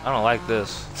 I don't like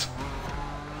this.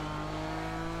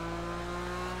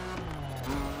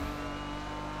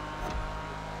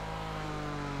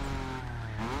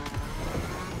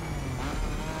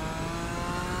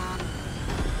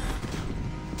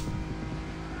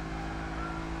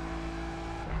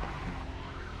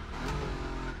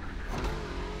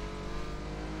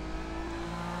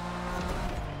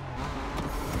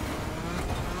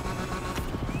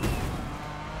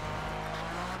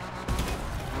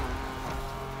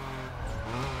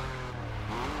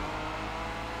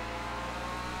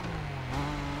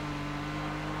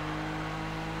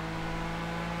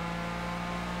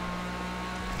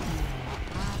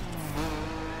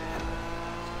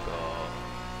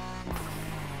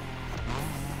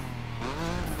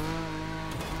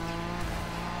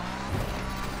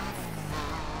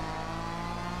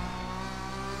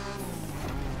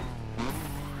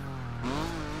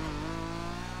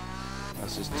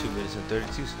 That's just 2 minutes and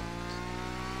 32 seconds.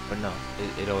 Or no,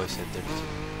 it always said 32.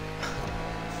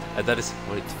 I thought it said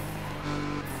 42.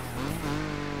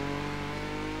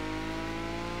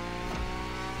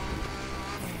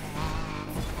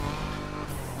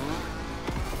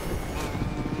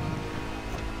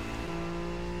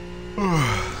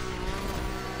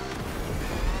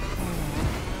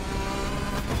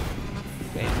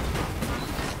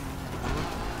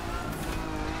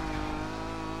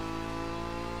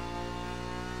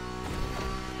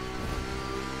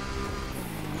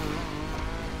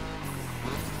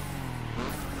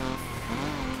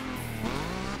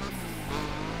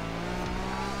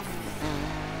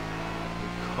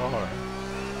 Car.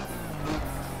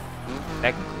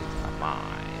 Technically it's not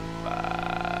mine, but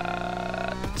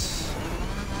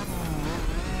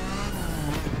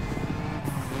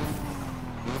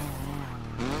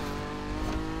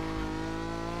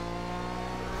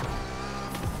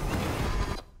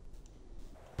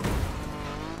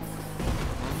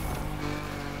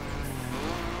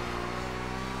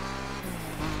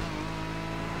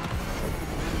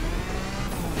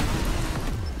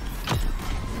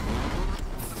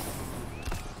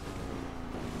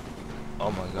oh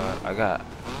my god, I got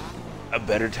a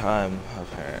better time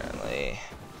apparently.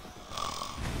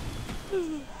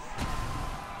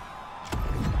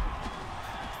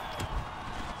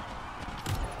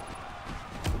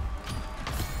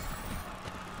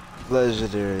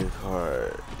 Legendary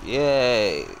card.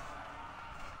 Yay!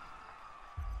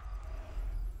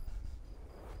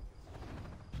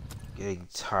 Getting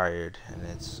tired, and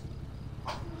it's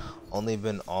only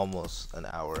been almost an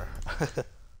hour.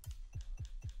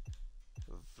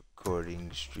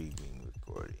 Recording, streaming,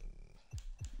 recording.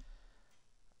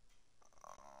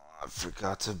 I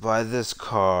forgot to buy this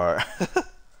car.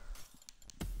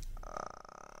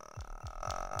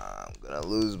 I'm gonna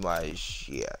lose my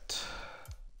shit.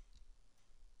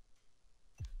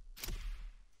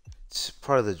 It's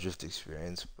part of the drift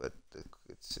experience, but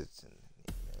it's in.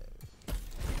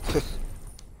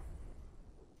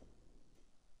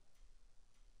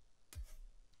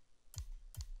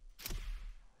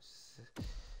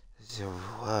 It's a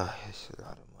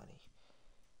lot of money.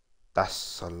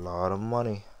 That's a lot of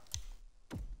money.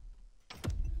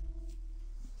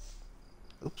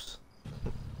 Oops.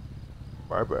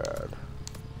 My bad.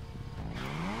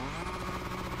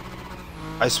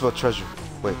 I smell treasure.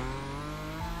 Wait.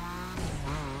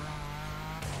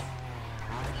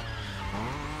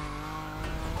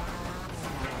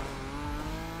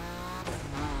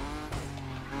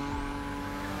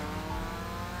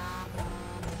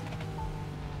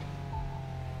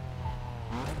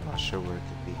 I'm not sure where it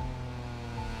could be.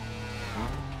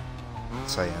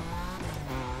 Yes, I am.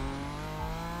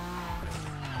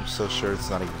 I'm so sure it's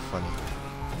not even funny.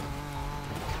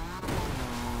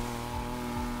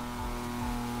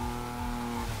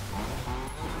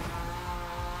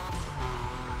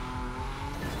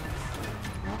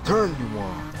 Turn you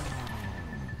on.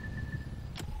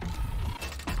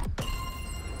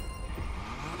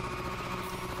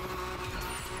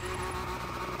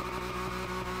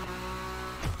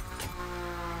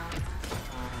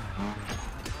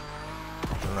 I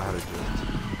don't know how to do it.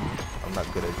 I'm not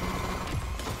good at it.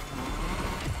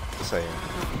 Yes, I am.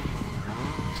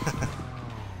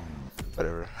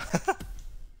 Whatever.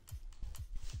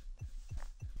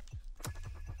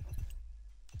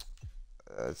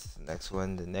 That's the next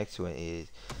one. The next one is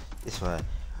this one.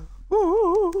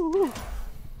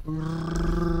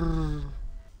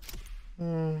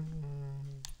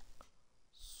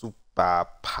 Super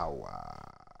power.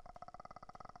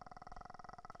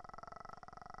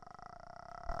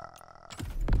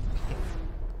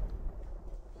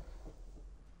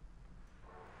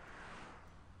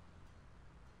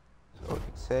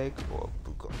 Seg or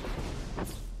Bugatti?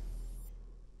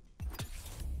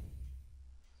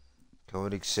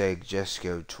 Koenigsegg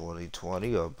Jesko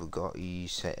 2020 or Bugatti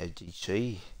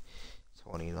GT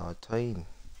 2019?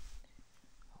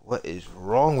 What is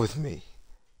wrong with me?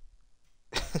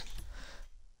 I'm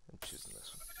choosing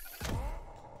this one.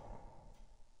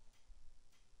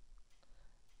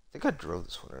 I think I drove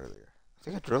this one earlier. I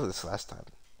think I drove this last time.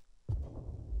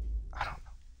 I don't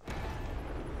know.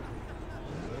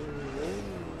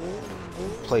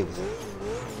 Play with it.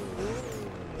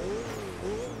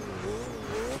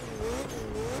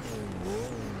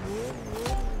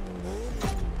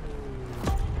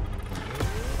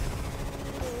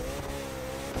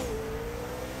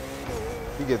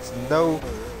 He gets no.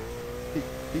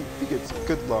 He gets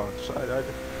good launch.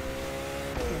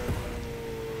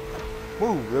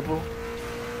 Move, liberal.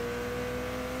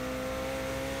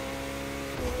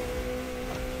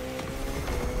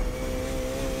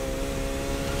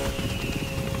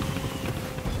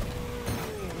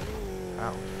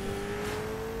 Ow.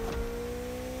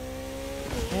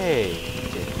 Hey,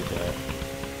 can't do that.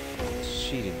 It's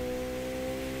cheating.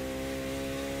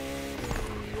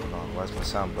 Hold on, why's my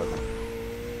sound button?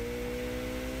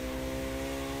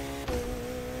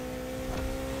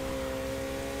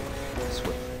 This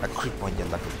way. I creep on you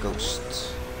like a ghost.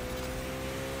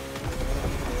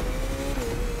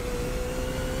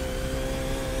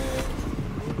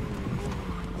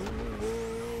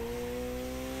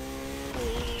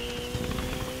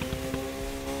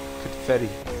 Confetti.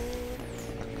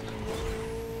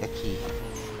 Icky.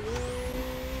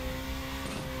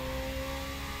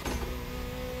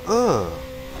 Ugh.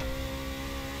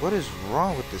 What is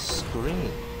wrong with this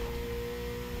screen?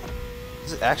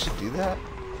 Does it actually do that?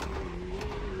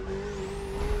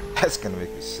 That's gonna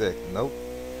make me sick. Nope.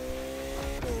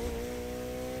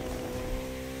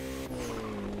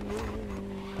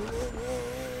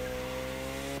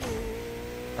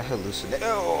 I hallucinate.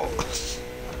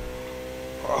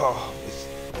 Oh,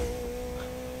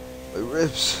 my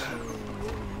ribs.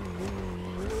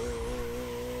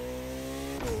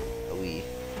 Oui.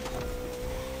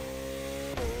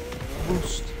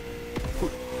 Boost.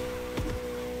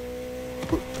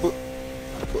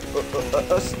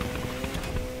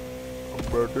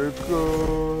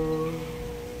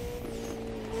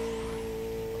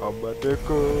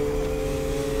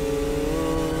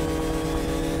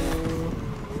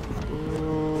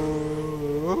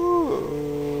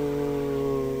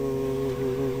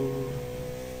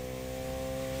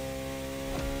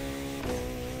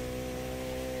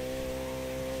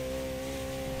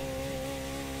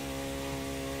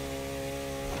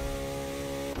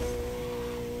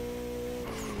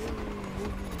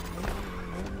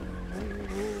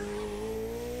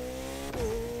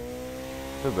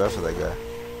 Feel bad for that guy.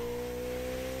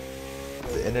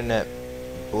 The internet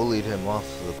bullied him off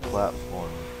the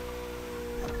platform.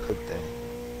 Good thing.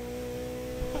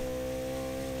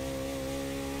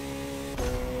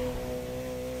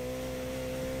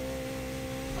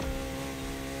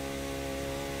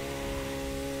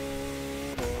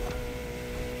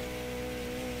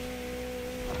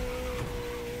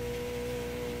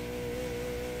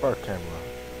 Bar camera.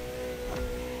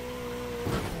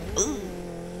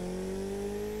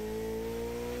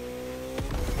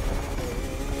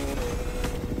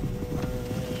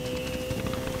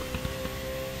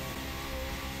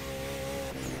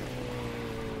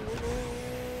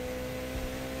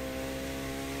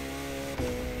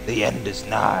 The end is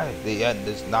nigh. The end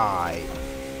is nigh.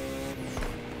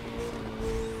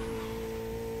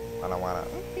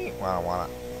 Wanna.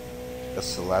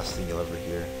 That's the last thing you'll ever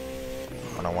hear.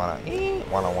 Wanna.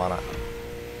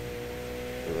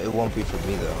 It won't be from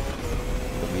me though.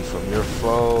 It'll be from your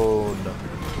phone.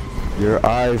 Your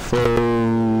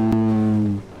iPhone.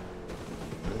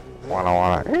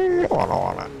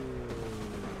 Wanna.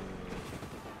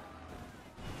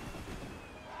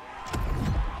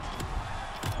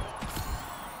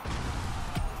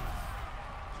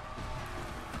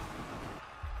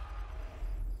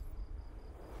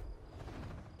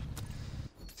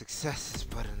 Success is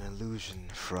but an illusion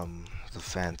from the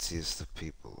fanciest of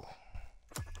people.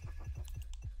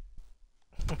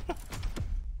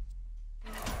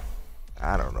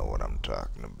 I don't know what I'm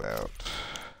talking about.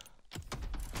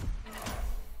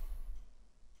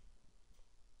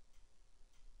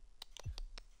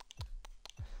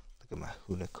 Look at my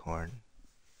unicorn.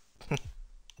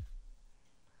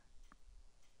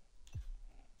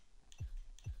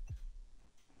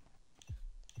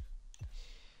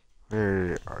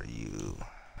 Where are you?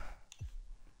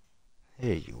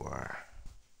 There you are.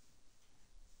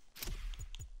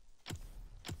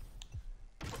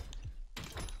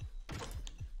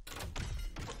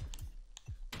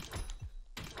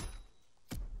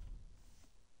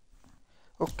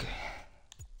 Okay.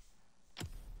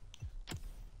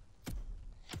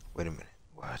 Wait a minute.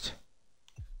 What?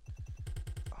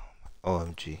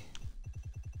 OMG.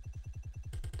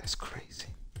 That's crazy.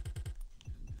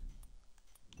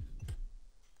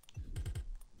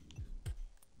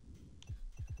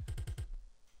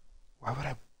 Why would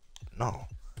I? No.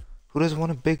 Who doesn't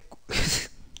want a big? I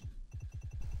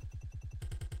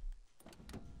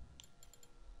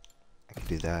can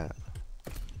do that.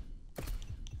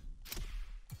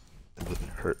 It wouldn't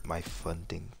hurt my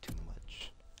funding too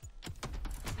much.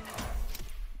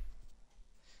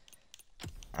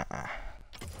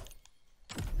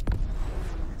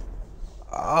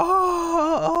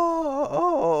 Oh.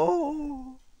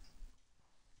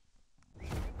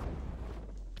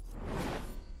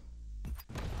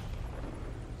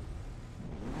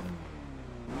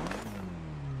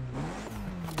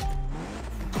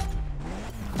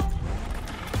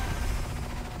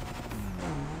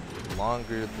 The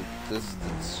longer the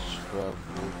distance traveled,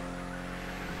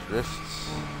 drifts,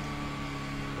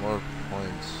 more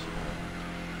points.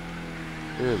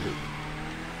 Really?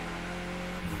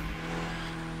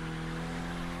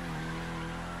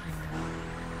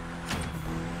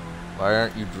 Why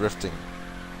aren't you drifting?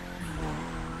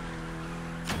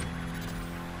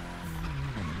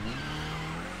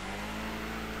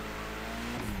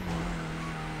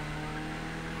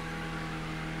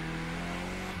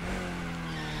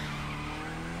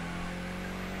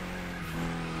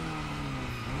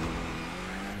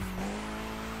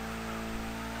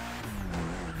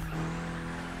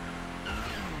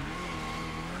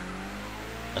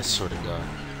 I swear to God.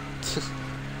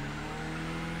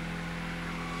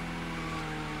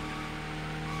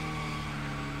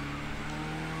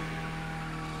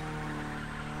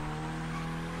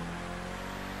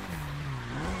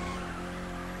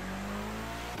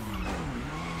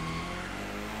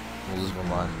 I lose my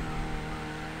mind.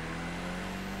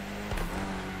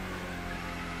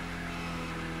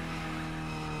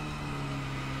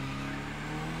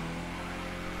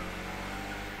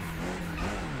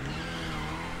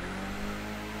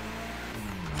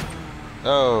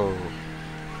 Oh,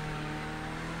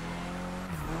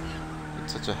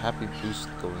 it's such a happy boost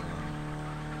going on.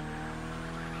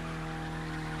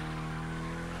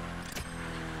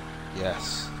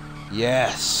 Yes,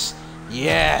 yes,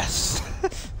 yes.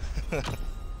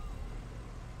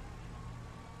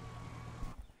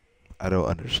 I don't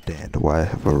understand why I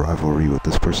have a rivalry with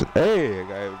this person. Hey, I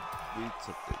gotta read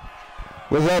something.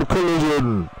 Without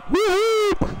collision! Woohoo!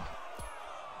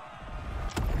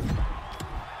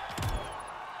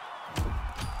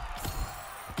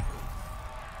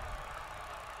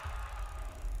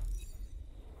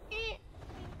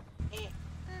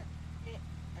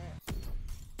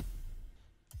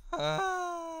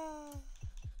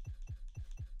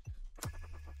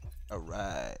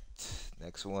 Alright.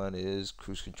 Next one is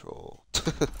cruise control.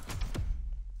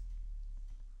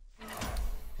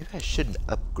 Maybe I shouldn't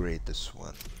upgrade this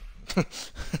one.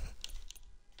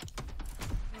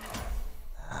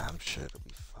 I'm sure it'll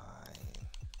be fine.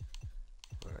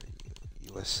 Where are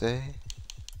you? USA? Okay.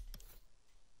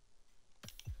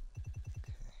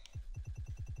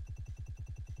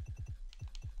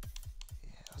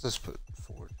 Yeah, I'll just put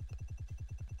Ford.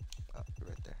 Oh, you're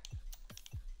right there.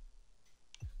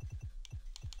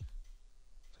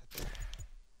 Right there.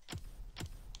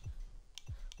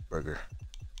 Burger.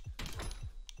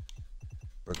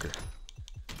 Burger.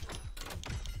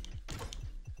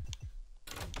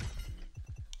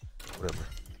 Whatever.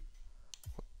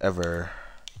 Whatever.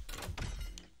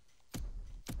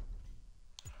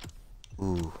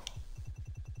 Ooh.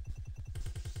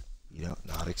 You know,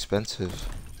 not expensive.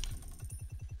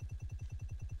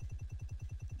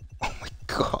 Oh my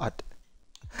god.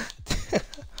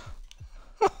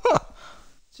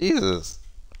 Jesus.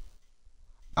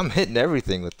 I'm hitting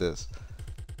everything with this.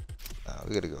 Nah,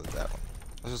 we gotta go with that one.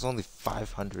 This is only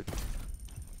 500. Oh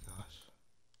my gosh.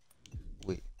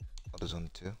 Wait. Oh, there's only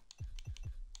two?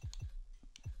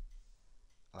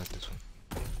 I like this one.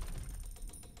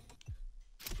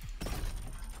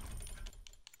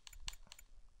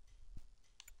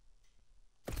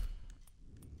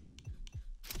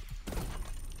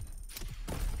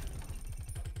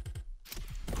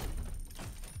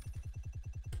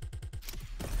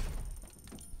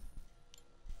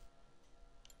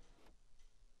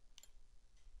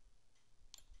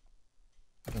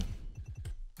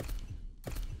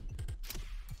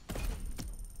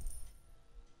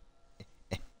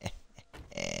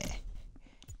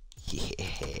 Yeah.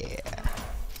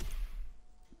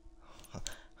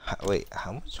 Wait,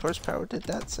 how much horsepower did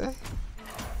that say?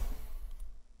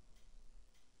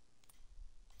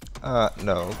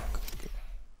 No.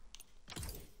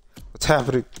 What's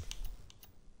happening?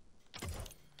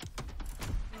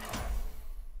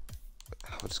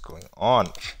 What's going on?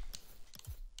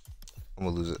 I'm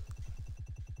gonna lose it.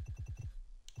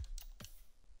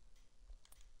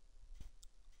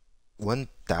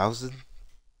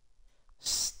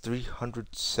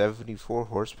 $1,374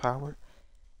 horsepower,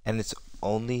 and it's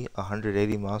only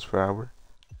 180 miles per hour.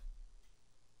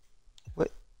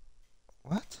 What?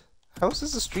 What? How is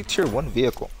this a street tier 1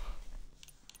 vehicle?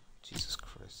 Jesus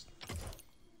Christ.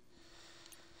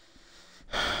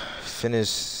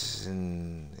 Finish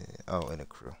in... Oh, in a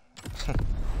crew.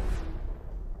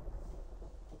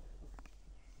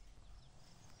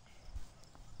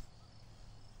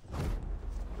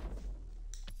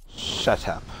 Shut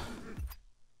up.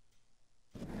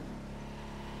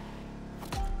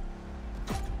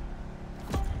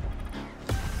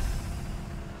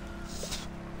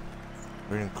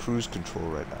 We're in cruise control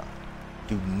right now.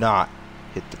 Do not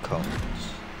hit the cones.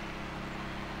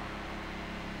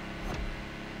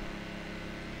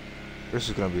 This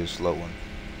is gonna be a slow one,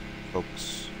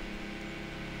 folks.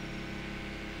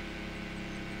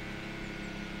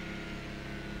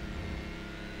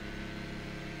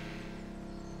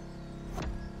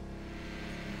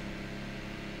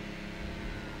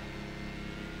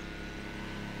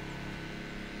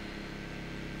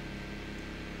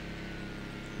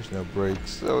 There's no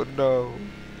brakes. Oh no.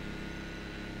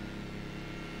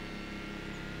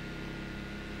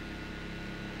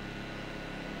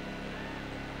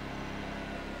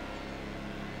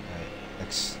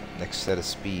 Next set of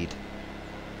speed.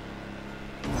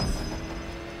 50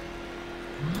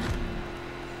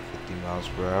 miles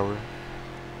per hour.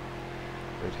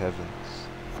 Great heavens.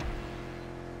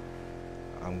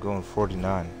 I'm going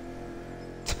 49.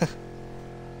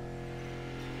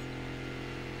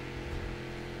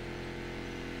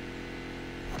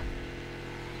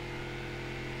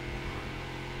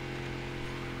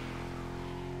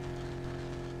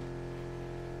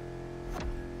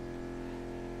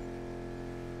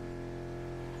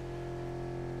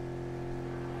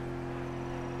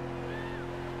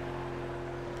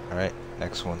 Alright,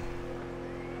 next one.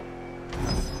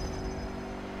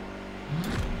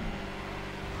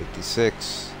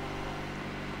 56.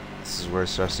 This is where it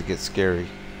starts to get scary.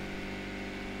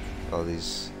 All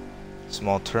these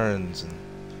small turns and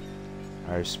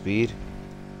higher speed.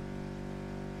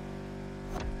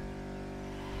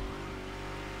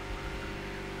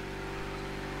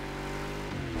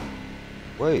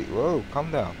 Wait, whoa,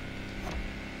 calm down.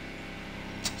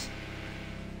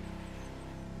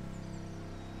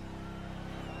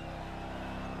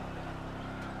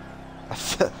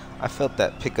 I felt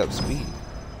that pickup speed.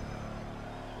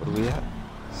 What are we at?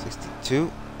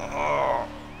 62? Oh,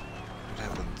 what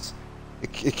happens?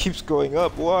 It keeps going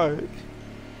up. Why? I'm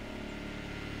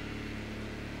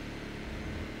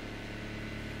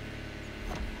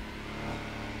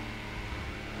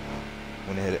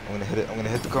gonna hit it. I'm gonna hit it. I'm gonna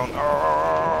hit the cone. Oh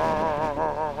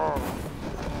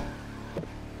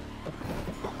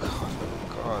god. Oh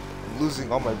god. I'm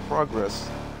losing all my progress.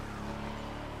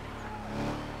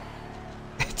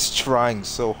 It's trying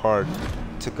so hard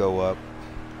to go up.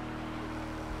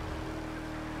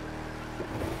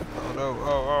 Oh no.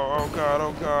 Oh god.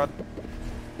 Oh god.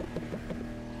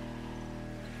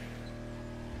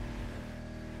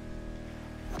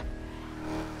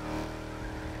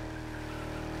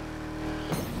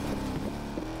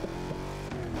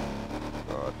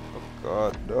 God. Oh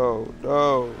god. No.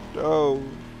 No. No.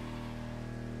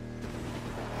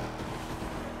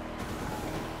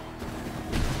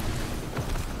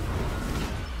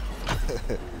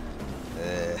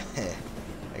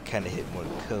 I kind of hit more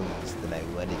cones than I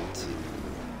wanted to.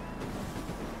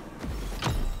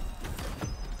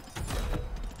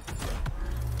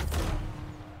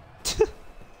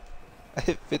 I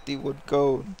hit 51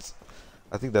 cones.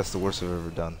 I think that's the worst I've ever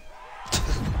done.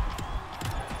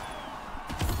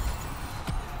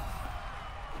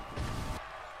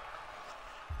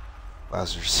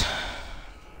 Wowzers.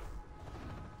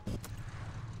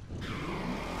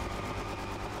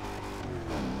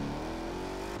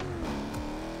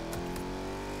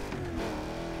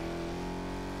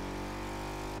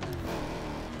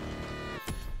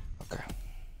 Okay.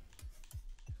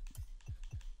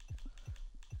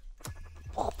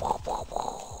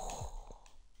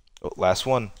 Oh, last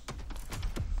one.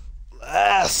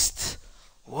 Last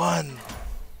one.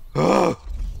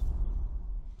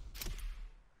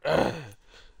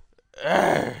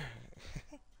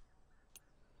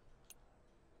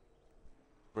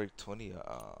 Break 20.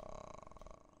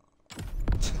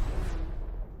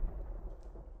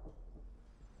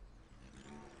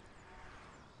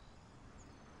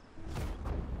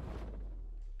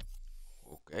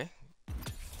 Okay.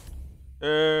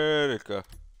 Erica.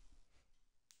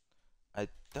 I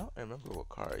don't remember what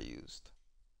car I used.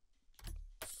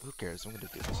 Who cares? I'm gonna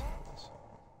do this anyways.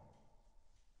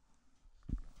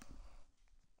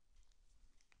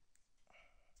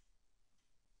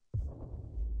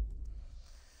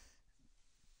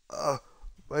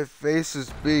 My face is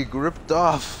being ripped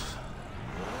off.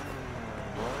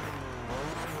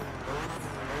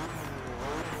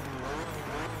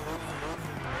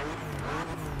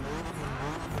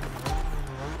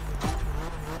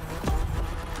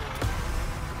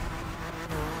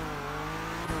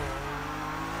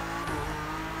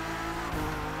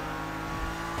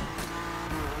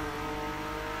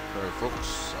 Alright,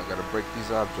 folks, I gotta break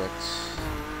these objects.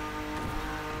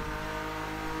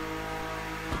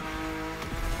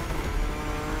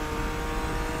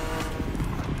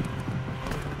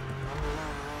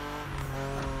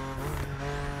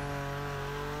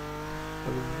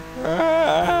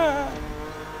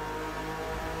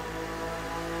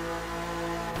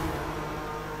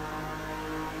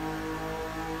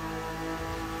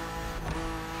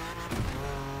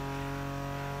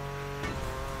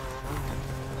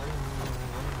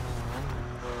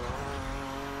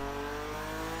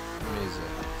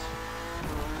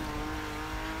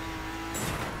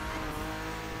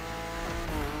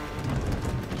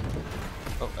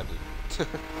 Oh, I did.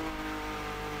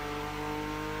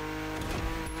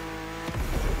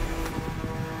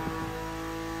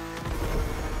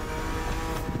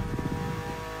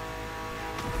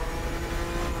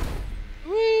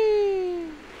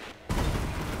 Whee!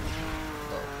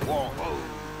 Oh, whoa, whoa.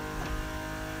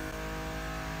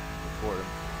 Report him.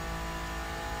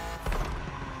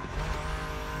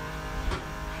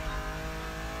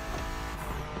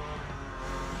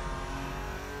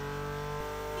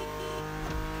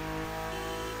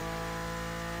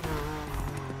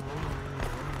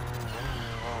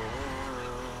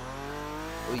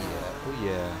 Oh yeah, oh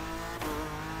yeah.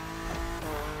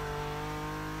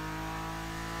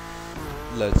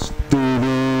 Let's do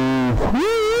this.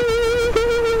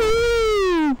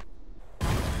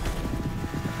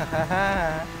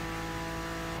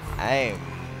 I'm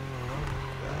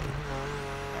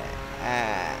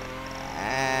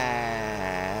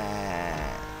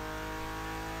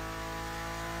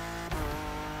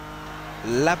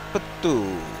Lapatu.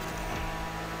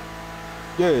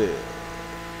 Yeah.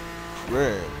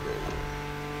 Cranberry.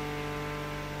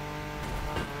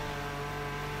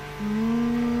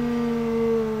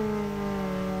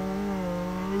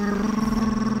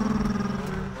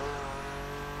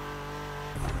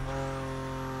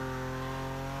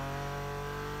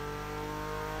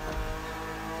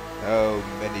 How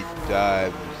many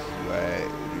times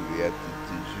do we have to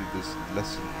teach you this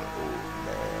lesson, old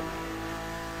man?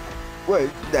 What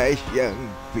nice young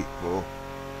people.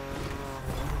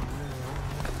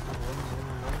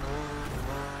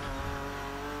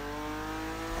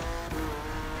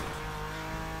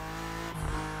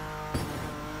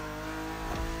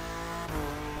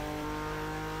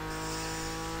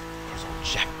 It's all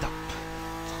jacked up.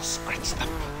 It's all scratched up.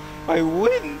 My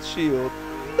windshield.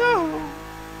 No.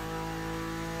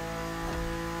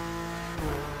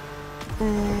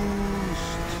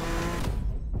 Boost.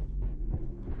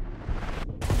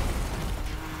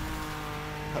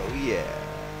 Oh yeah.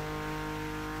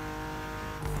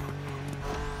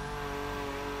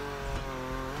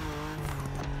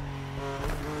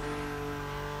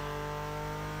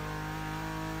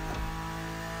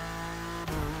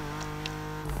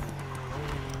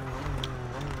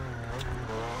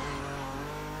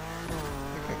 I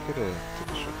think I could have took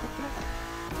a shortcut there.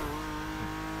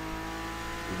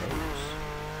 Who knows?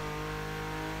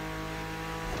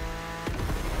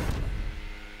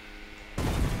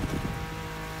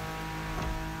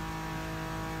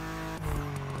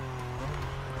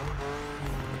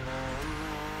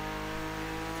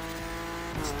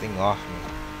 This thing off me.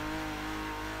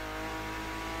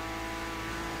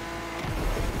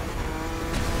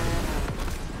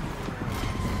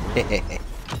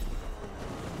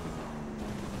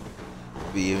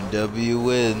 BMW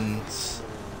wins.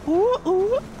 Ooh,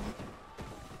 ooh.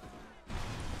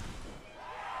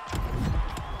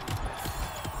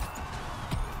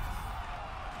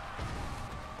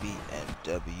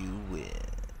 BMW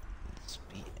wins.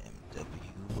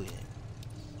 BMW wins.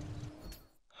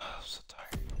 I'm so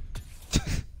tired.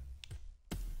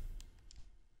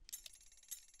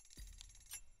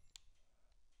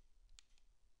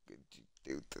 Could you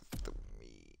do this to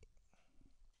me?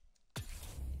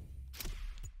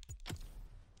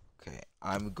 Okay,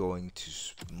 I'm going to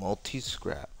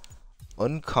multi-scrap,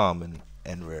 uncommon,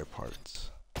 and rare parts.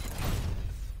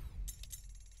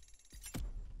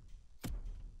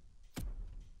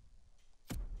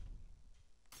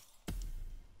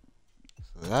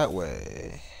 that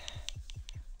way.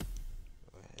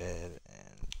 Go ahead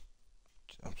and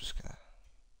I'm just gonna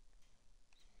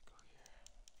go here.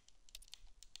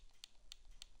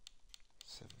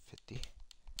 750.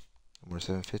 More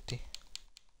 750.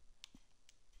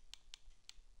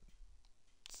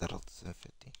 Settle to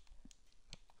 750.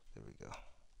 There we go.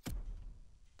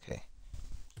 Okay.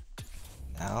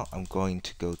 Now I'm going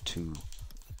to go to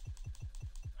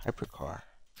hypercar.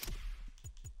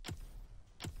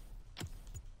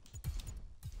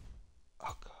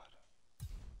 Oh god.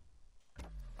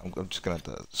 I'm just gonna have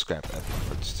to scrap that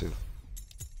parts too.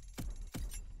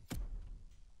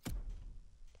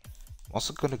 I'm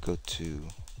also gonna go to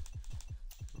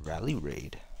Rally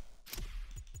Raid.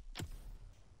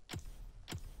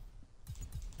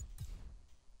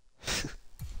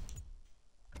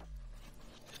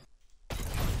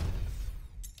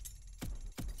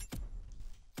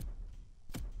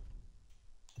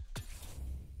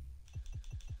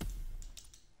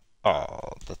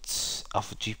 Oh, that's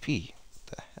Alpha GP. What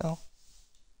the hell?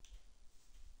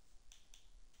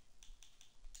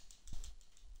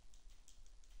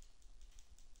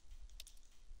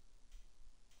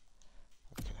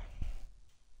 Okay.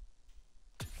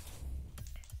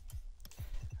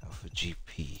 Alpha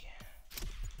GP.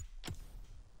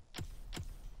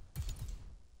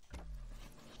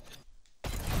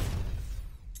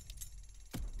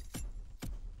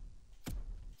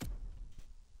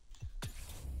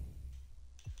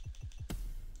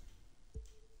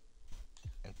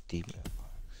 Empty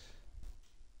mailbox.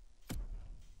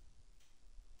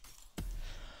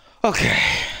 Okay.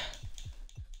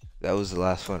 That was the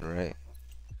last one, right?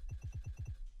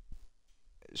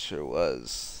 It sure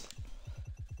was.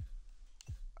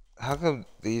 How come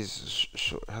these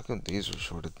short? How come these are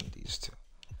shorter than these two?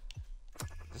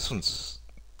 This one's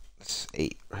it's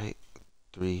 8, right?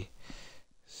 3,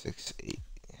 6, 8.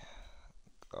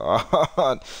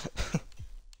 God.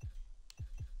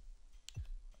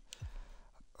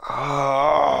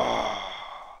 Oh.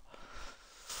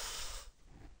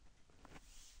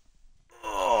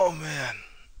 Oh man.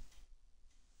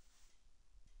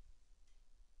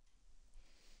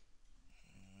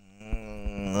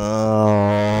 Oh.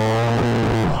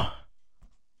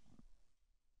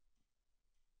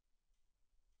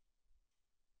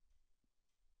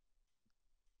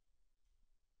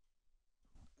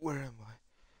 Where am I?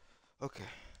 Okay.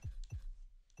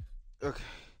 Okay.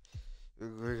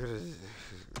 We're gonna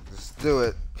let's do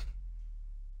it.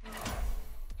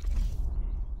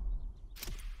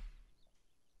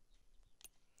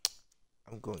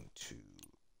 I'm going to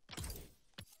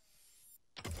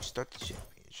start the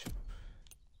championship.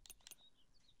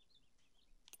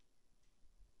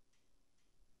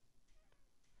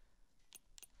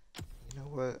 You know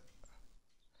what?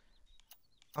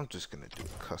 I'm just gonna do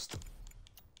a custom.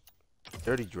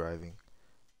 Dirty driving.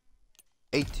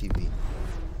 ATV.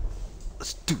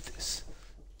 Let's do this.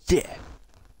 Yeah.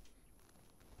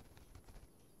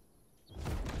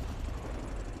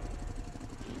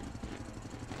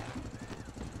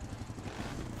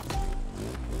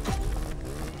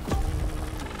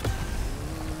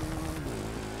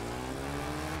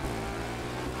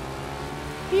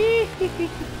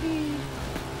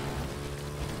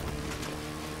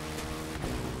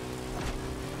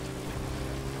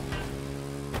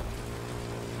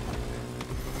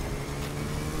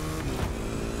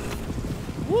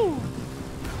 Woo!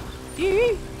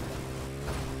 Yee!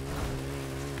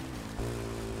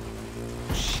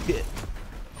 Shit.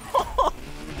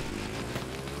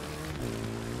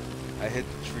 I hit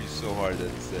the tree so hard that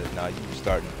it said, nah, you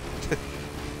starting.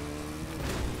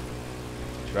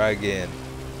 Try again.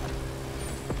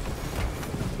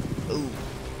 Ooh.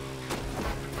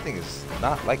 This thing is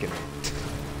not liking it.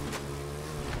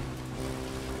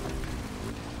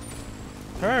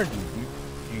 Turn,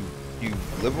 you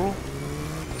liberal.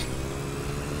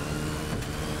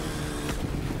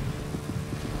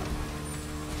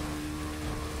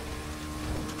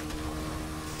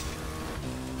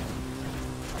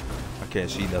 I can't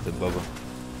see nothing, Bubba.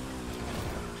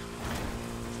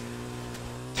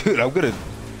 Dude, I'm gonna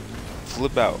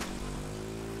flip out.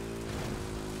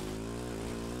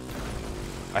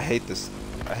 I hate this.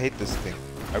 I hate this thing.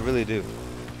 I really do.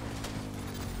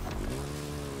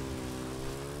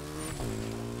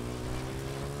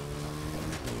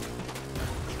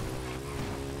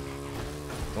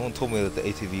 No one told me that the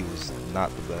ATV was not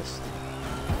the best.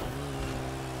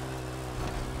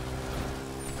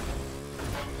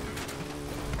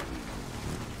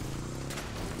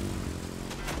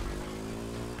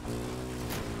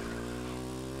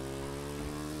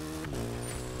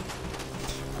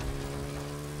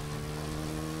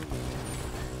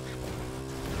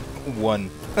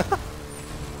 One.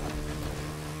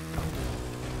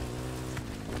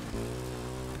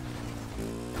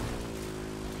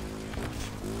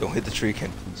 Don't hit the tree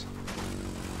again, please.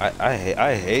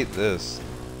 I hate this.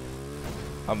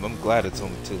 I'm glad it's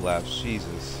only 2 laps.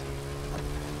 Jesus.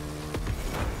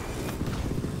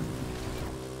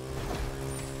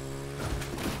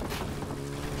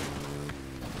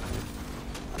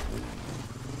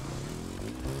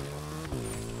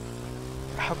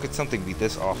 How could something be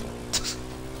this awful?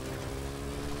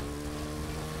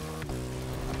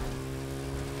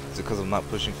 Is it because I'm not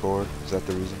pushing forward? Is that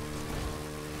the reason?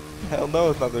 Hell no,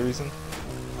 it's not the reason.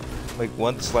 Like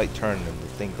one slight turn and the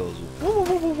thing goes.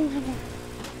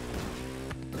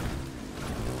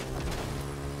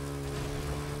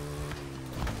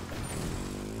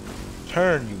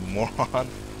 Turn, you moron. I'm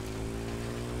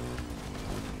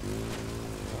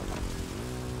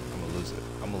gonna lose it.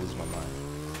 I'm gonna lose my mind.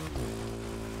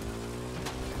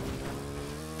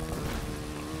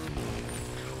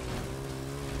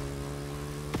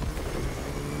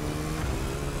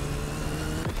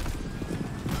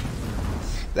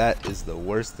 That is the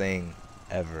worst thing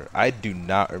ever. I do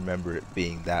not remember it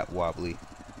being that wobbly.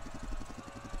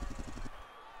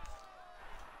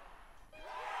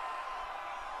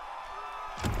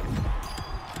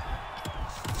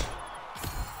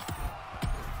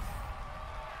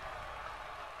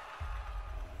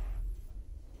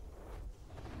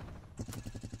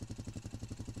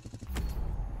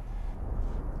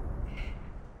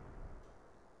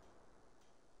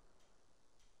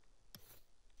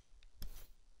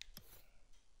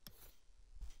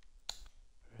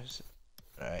 Where is it?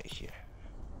 Right here.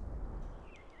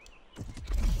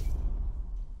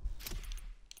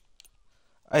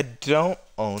 I don't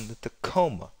own the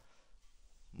Tacoma.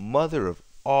 Mother of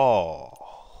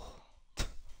all.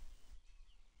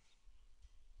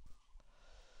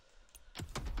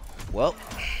 Well,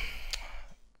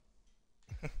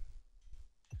 could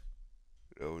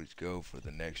always go for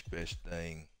the next best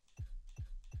thing.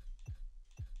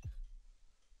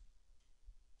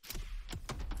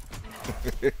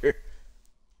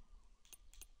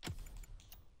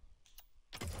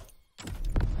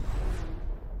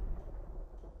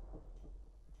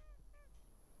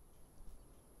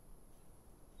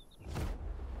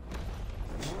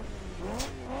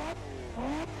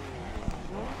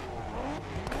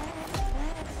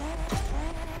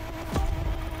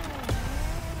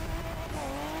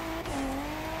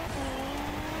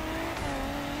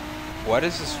 Why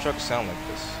does this truck sound like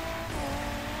this?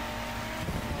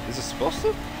 Is it supposed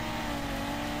to?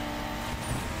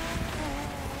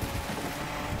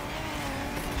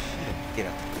 Get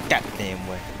out the goddamn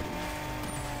way.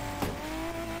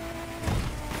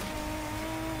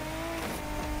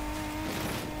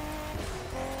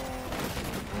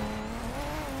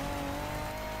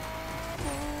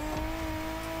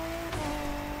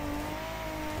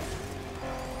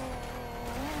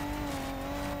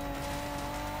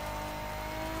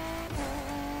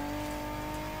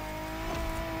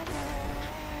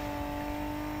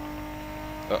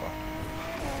 Uh-oh.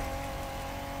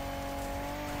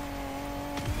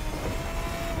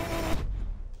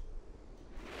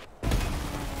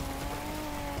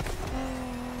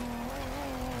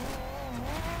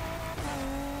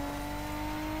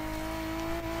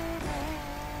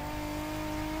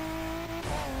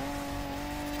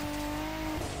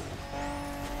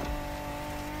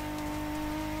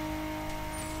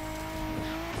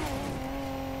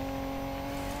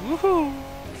 Woohoo!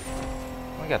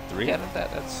 I got 3 out of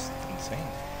that. That's insane.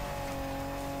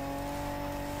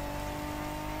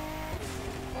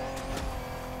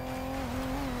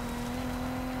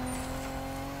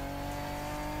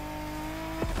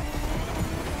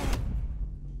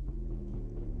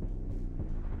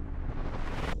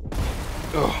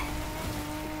 Oh.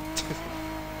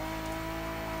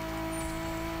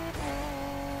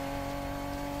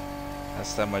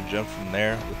 Last time I jumped from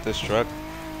there with this truck,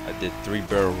 I did 3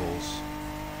 barrel rolls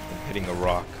from hitting a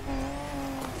rock.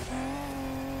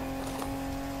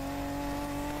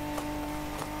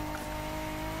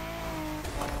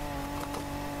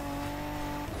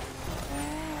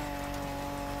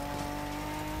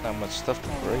 Not much stuff to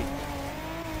break.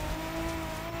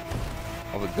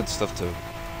 All the good stuff to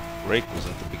break was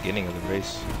at the beginning of the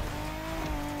race.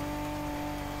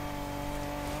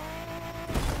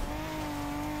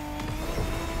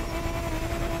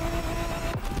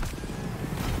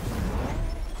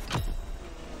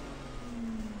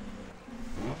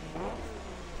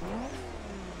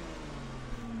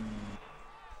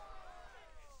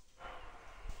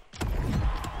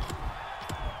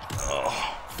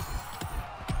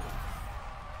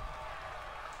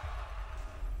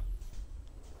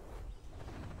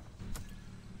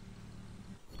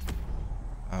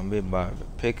 I'm in my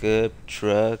pickup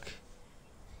truck,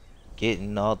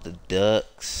 getting all the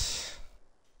ducks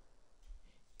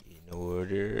in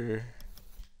order.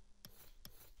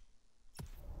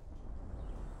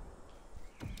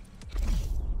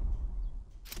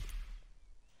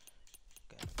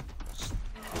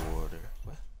 Order.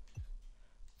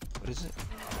 What is it?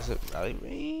 Is it rally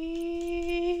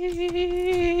raid?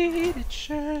 It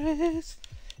sure is.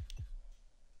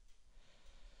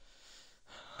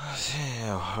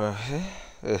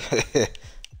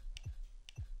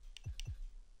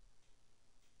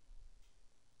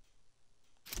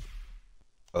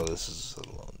 Oh, this is a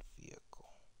lone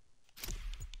vehicle.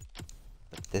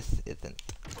 But this isn't.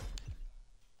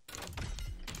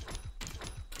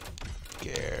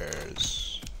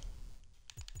 Cares.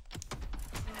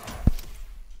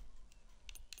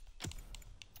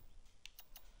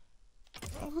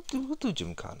 We'll do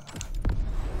Gymkhana.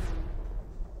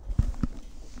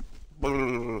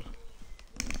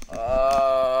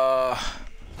 Oh.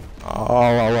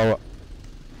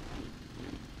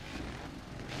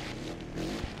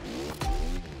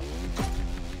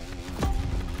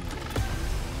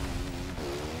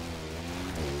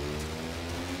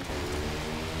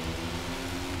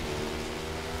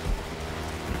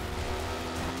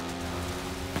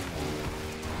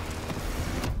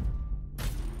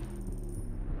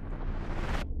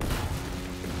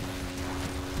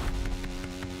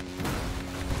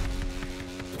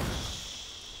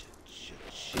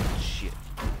 Shit.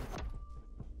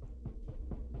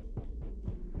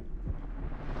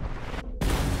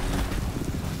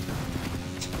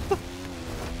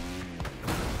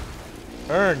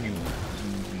 Turn, you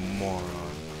moron.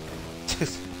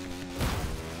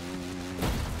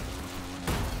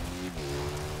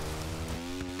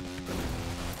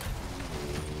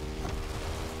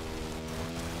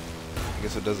 I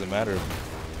guess it doesn't matter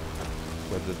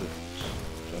whether the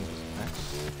jump is max.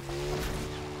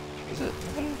 Is it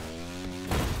matter?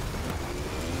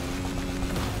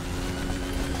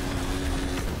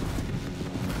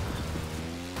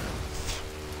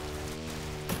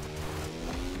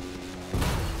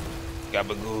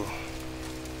 Gabagoo.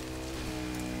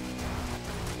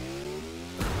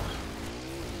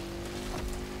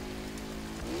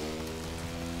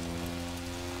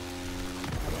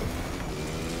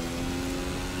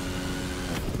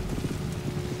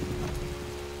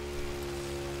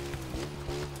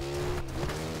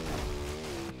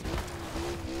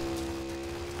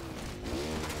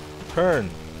 Turn.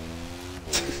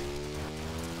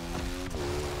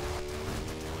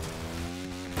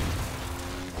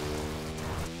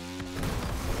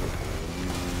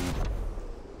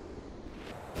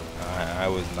 I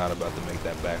was not about to make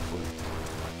that backflip.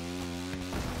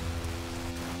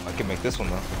 I can make this one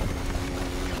though.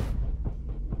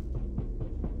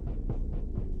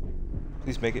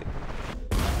 Please make it.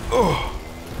 Oh.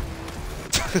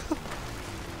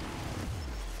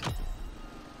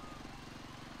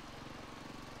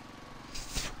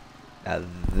 Now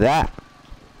that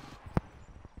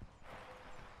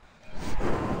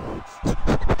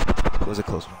was a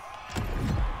close one.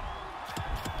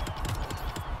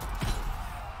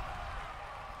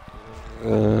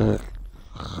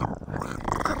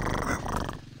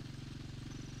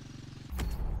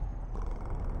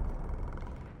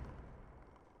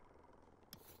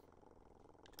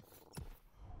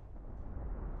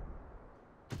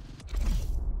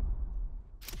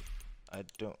 I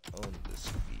don't own this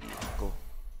vehicle.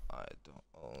 I don't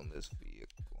own this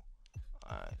vehicle.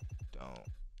 I don't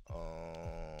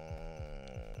own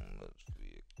this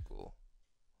vehicle.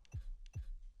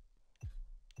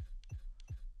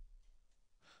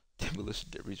 Demolition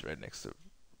debris right next to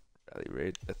rally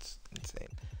raid. That's insane.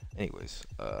 Anyways,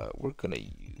 we're gonna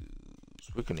use.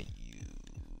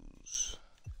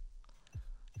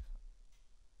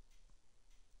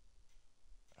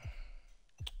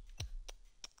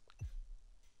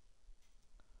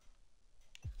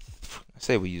 I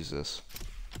say we use this.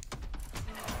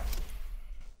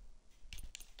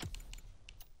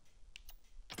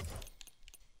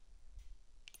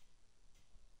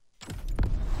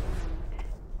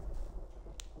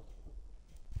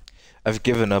 I've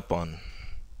given up on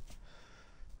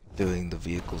doing the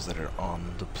vehicles that are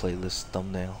on the playlist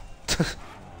thumbnail.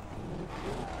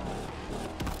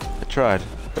 I tried.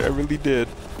 I really did.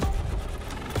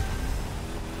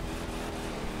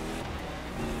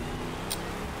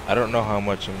 I don't know how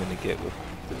much I'm gonna get with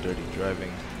the dirty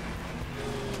driving.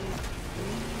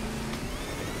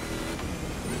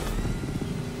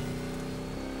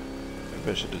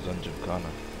 Maybe I should have done Gymkhana.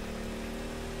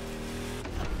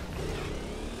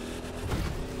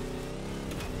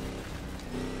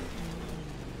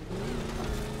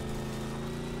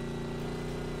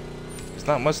 There's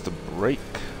not much to break.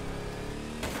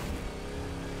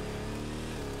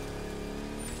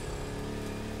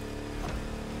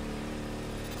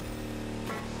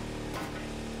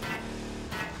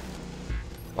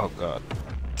 Oh god.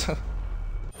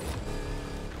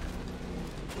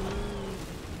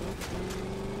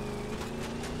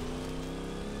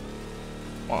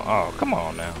 Oh, come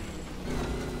on now.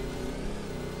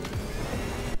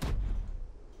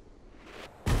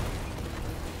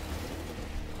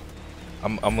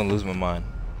 I'm gonna lose my mind.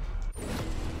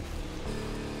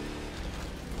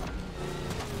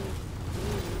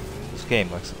 This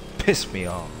game likes to piss me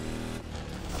off.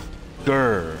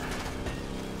 Grr.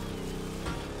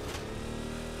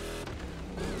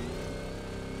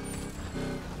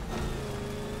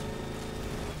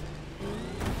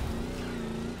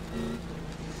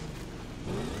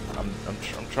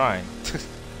 I'm trying.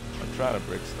 I'm trying to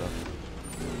break stuff.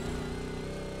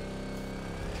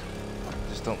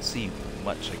 Just don't see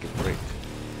much I can break.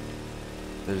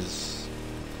 There's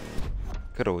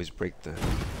could always break the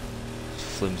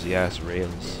flimsy ass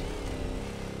rails.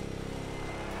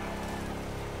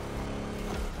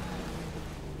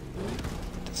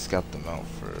 Let's scout them out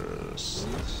first.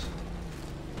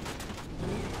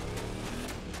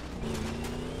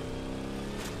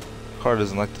 Car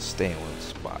doesn't like to stay in one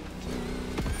spot.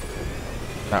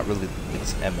 Not really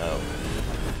its MO.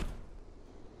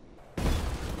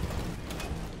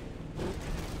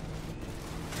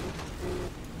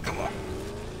 Come on.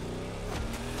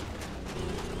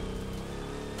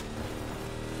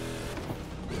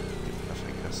 Good enough,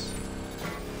 I guess.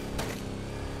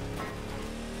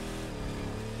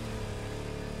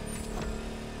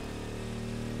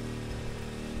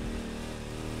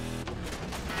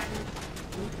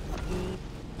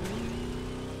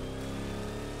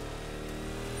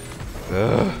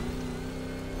 Ugh.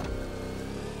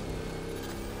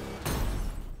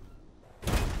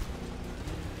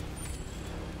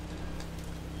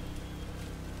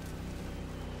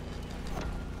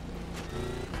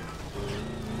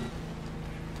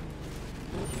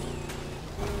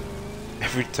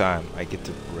 Every time I get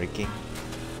to braking,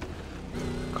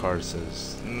 car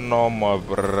says, "No more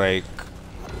brake.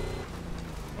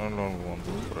 I don't want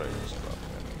to brake stuff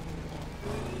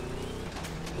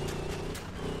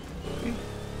anymore."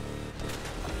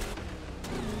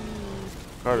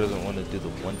 Car doesn't want to do the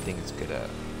one thing it's good at,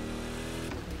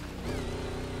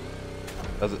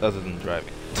 other than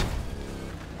driving.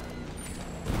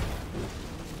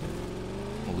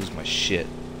 I'm gonna lose my shit.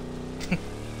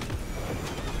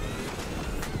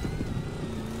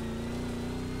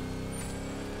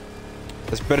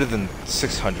 That's better than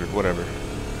 600, whatever.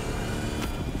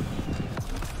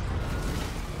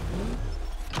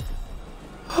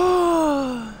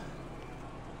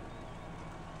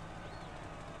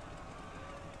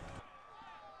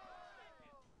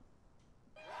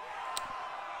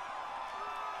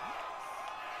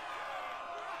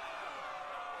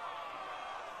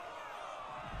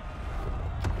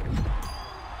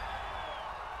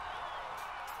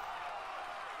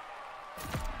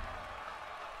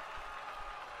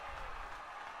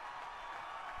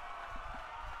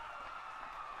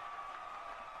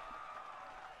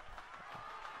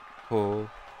 Oh,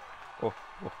 oh,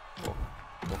 oh, oh,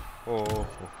 oh, oh, oh,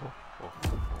 oh.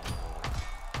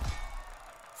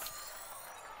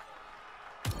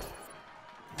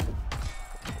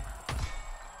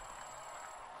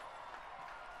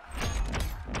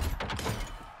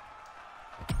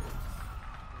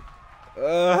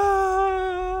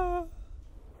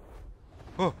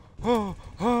 Oh, oh,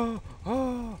 oh,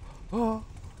 oh, oh.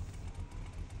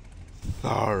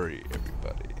 Sorry,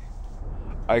 everybody.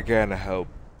 I can't help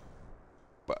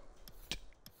but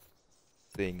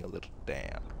sing a little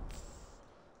dance,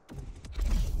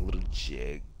 a little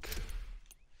jig.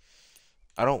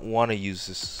 I don't want to use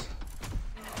this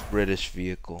British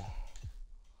vehicle,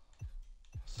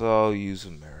 so I'll use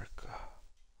America.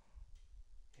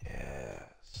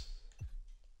 Yes.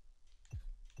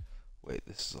 Wait,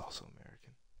 this is also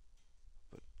American,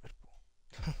 but Red Bull.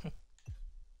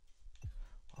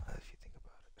 Well, if you think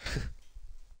about it.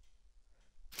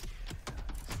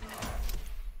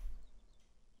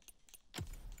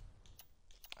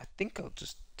 I think I'll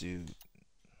just do.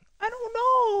 I don't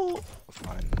know.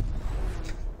 Fine.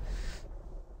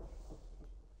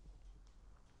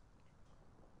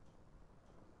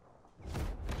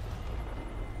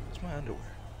 Where's my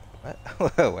underwear? What?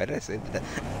 Why did I say that?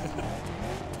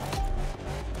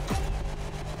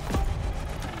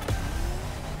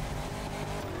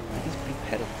 These blue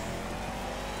petals.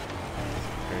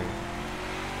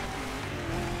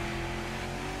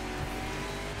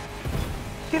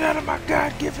 Get out of my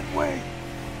God-given way!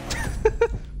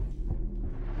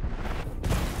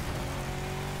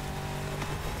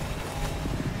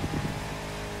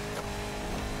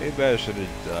 Maybe I should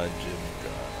have done Jim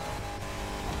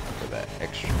for that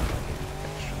extra money.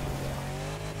 Extra money.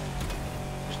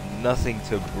 There's nothing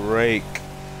to break.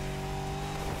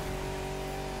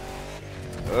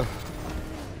 Ugh.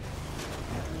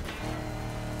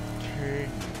 Turn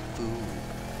food.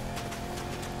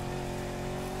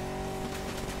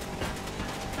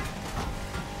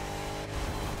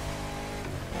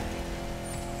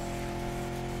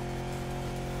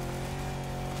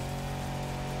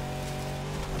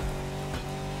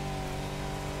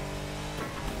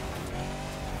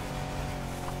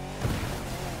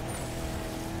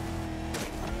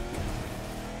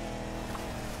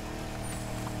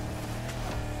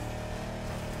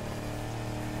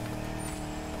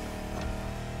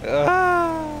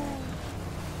 Ah.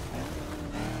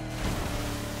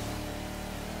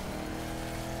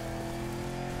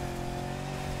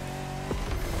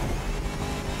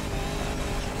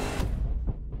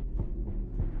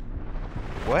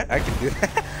 What? I can do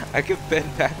that? I can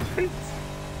bend backwards?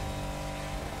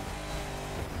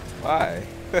 Why?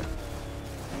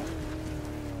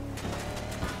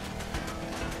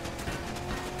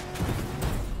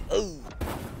 Oh.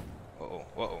 Whoa,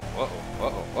 whoa, whoa, whoa,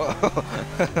 whoa.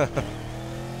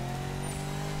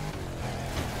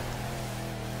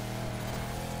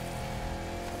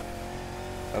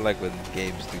 I like when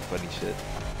games do funny shit.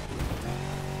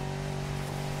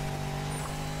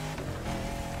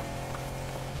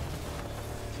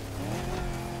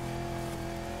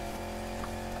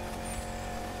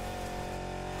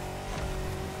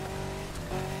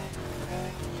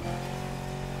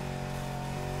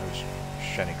 I was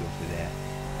trying to go for that.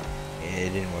 It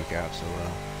didn't work out so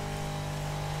well.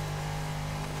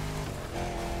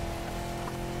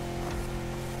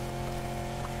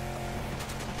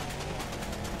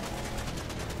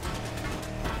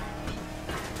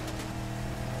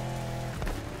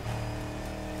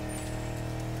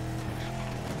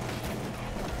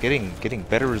 Getting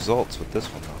better results with this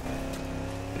one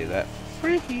though. Do that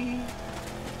for free.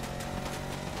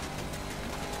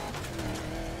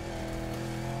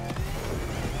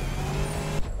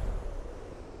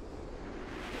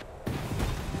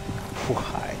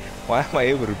 Why? Why am I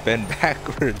able to bend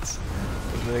backwards?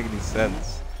 Doesn't make any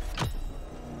sense.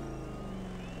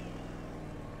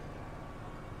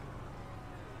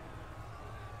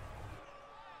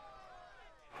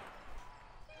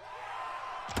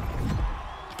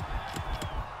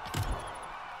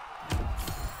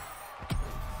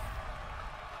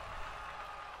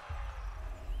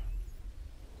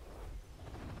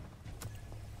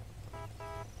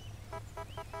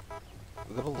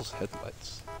 Look at all those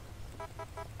headlights.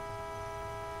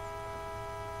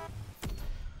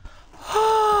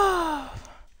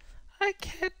 I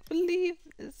can't believe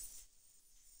this.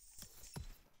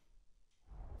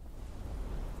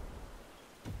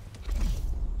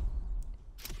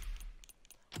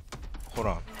 Hold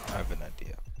on, I have an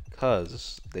idea.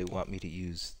 Because they want me to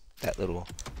use that little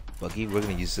buggy, we're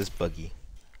gonna use this buggy.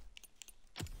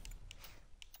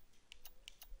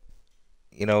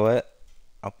 You know what?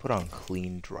 I'll put on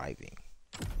clean driving.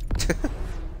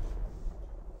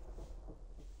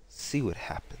 See what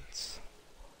happens.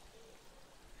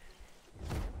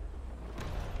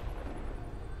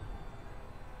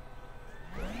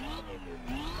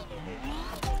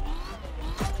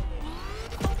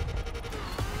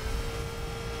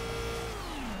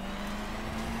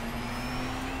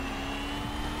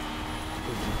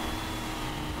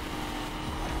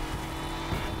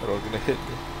 They're all gonna hit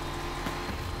me.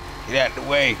 Get out of the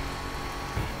way!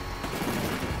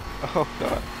 Oh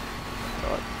god.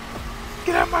 God.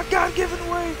 Get out of my God-given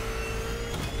way!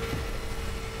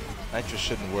 Nitro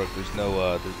shouldn't work. There's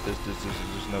no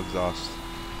there's no exhaust.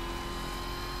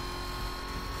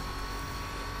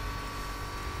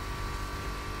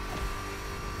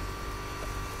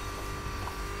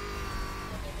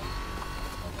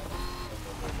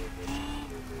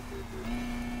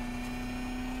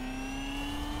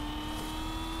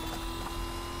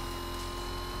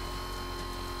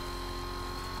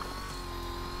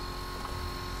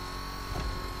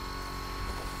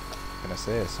 Can I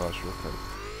say I saw a shortcut?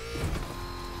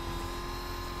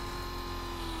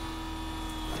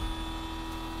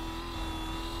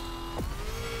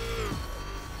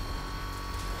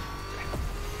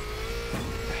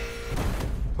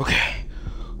 Okay.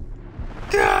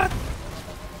 God.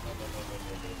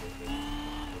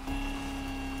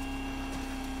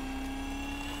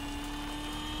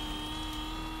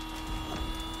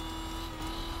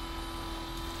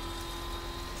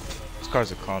 This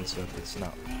car's a concept. It's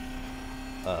not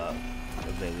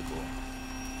available.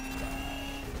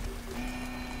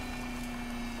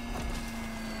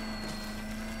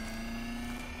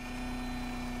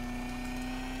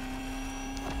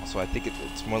 so I think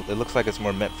it's more. It looks like it's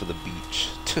more meant for the beach.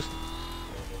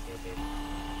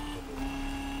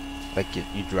 Like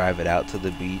you drive it out to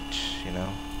the beach, you know,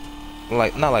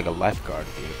 like not like a lifeguard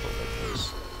vehicle, like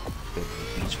just go to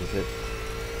the beach with it.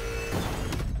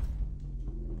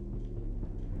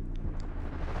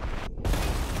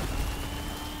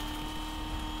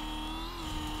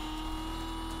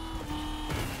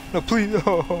 No, please,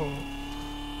 no.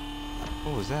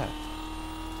 What was that?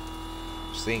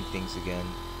 I'm seeing things again.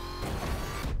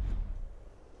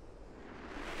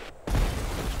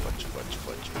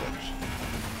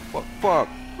 Fudge. Fuck.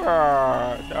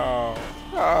 Ah, no.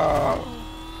 No.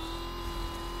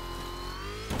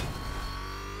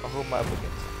 Who am I up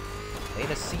against?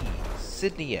 Lena C,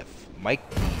 Sydney F, Mike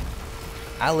D,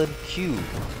 Alan Q,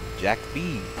 Jack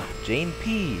B, Jane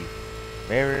P,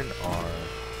 Marin R,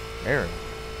 Marin.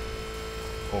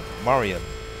 Oh, Mariam.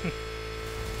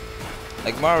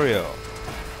 Like Mario.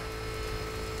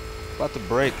 About to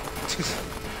break.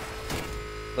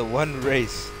 The one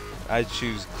race I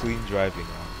choose clean driving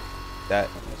on. That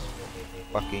is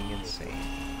fucking insane.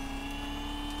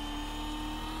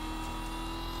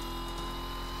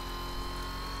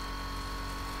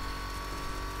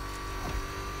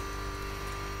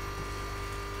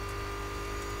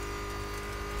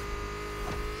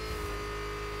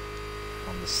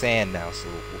 On the sand now, so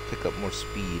we'll pick up more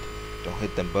speed. Don't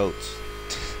hit them boats.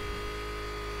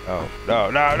 Oh,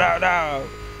 no.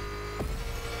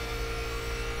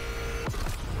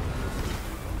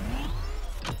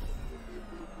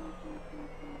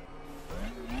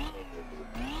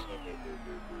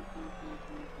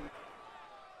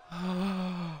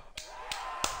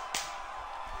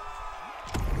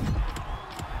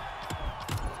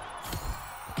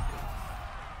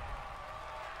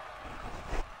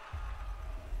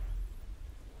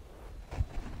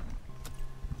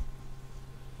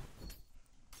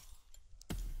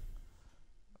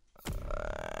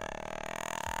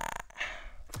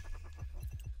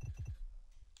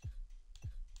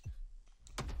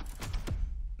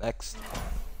 Next.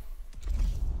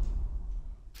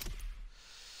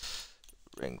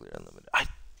 Wrangler Unlimited. I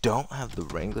don't have the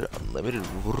Wrangler Unlimited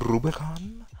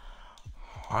Rubicon.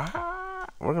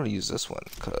 We're gonna use this one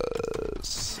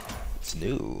because it's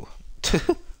new.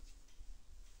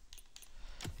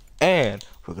 And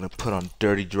we're gonna put on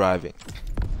dirty driving.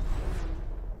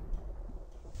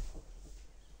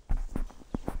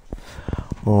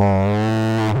 Oh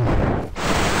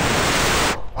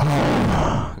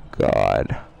my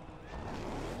God.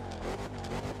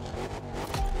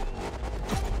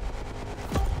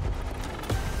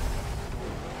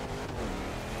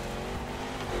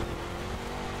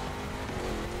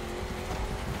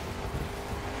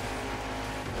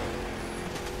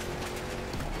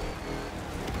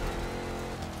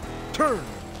 Turn.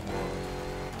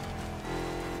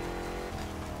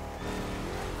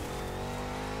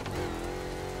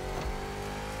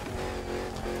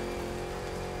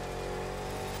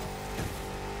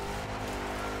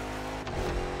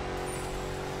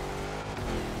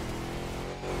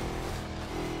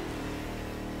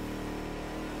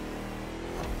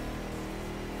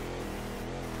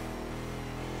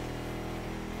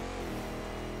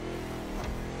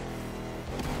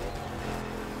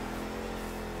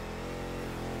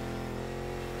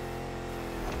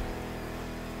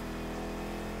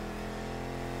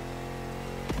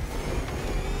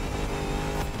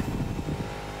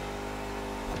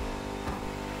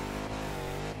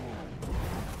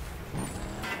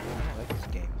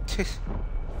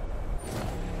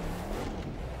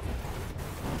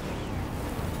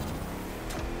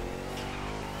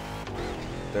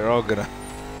 They're all gonna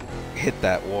hit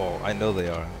that wall. I know they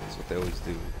are. That's what they always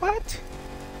do. What?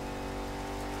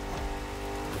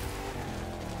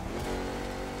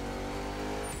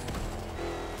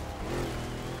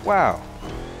 Wow.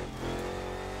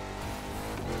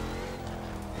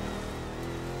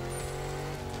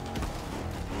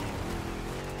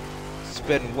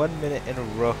 Spend 1 minute in a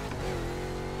row.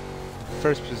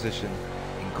 First position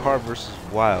in Car vs.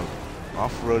 Wild,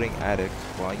 Off-Roading Addict,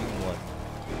 Volume 1.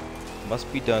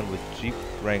 Must be done with Jeep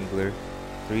Wrangler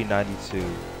 392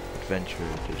 Adventure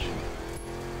Edition.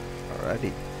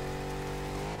 Alrighty.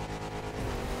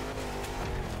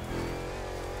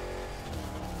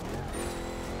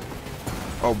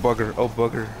 Oh bugger, oh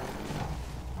bugger.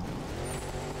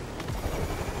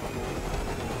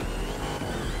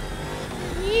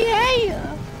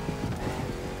 Yeah!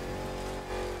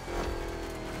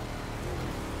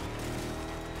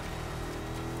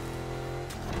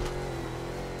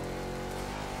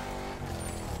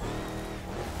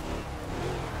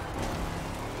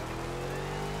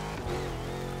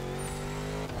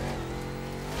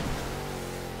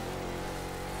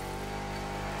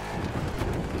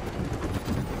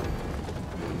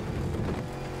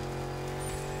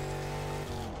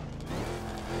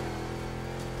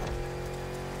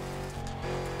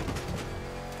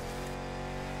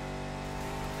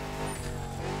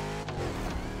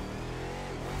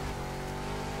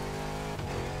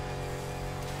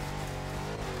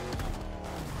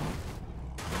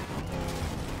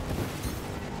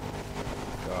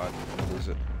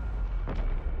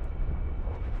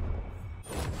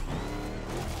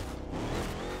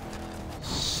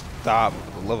 Stop,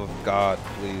 for the love of God,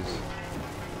 please.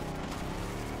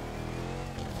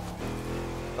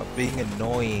 Stop being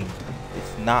annoying.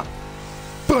 It's not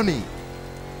funny.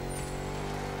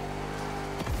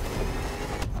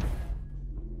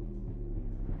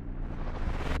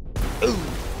 Ooh.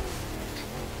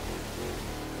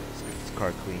 Let's get this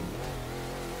car clean.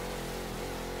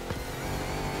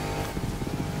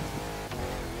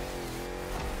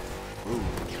 Ooh.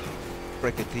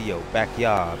 Break it to your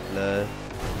backyard, blood.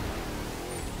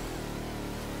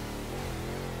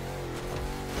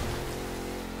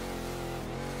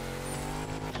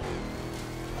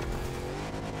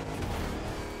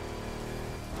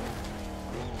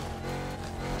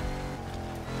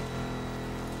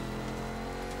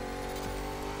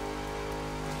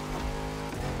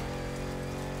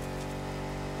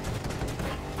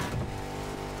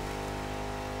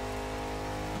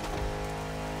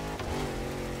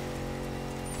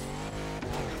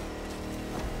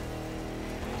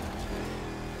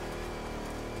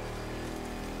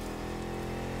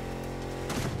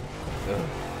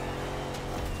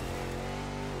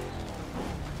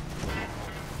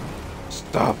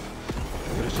 Stop!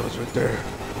 There's us right there.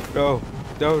 No,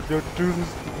 no, don't do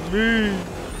this to me.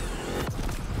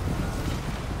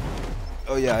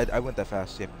 Oh yeah, I went that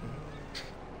fast. Yep.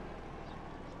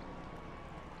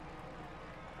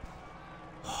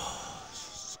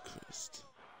 Jesus Christ.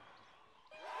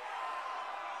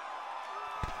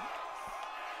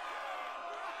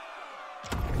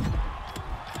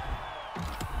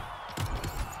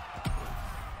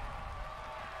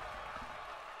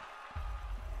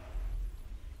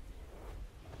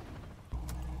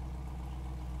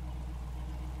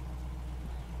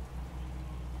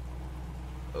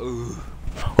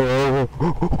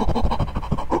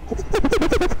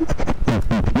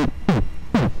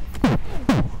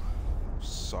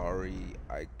 Sorry,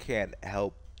 I can't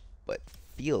help but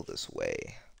feel this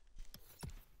way.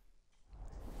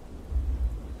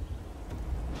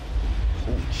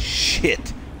 Holy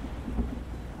shit!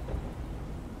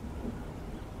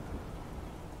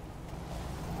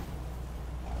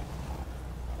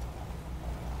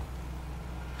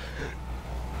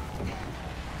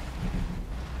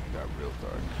 It got real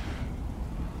dark.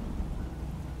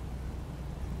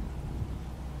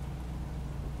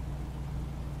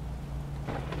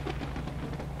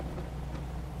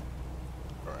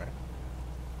 Alright.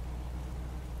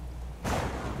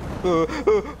 I'm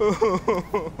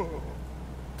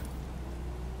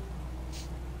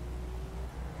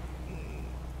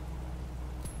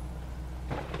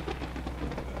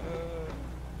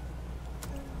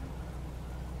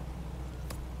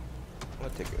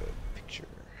gonna take a picture.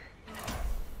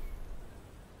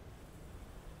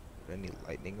 Any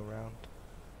lightning around?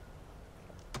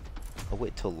 I'll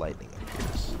wait till lightning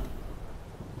appears.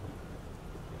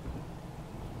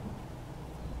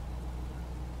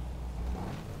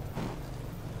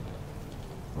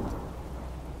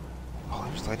 Oh,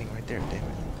 there's lighting right there, damn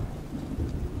it.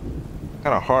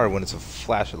 Kinda hard when it's a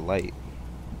flash of light.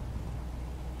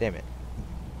 Damn it.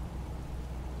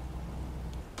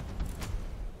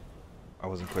 I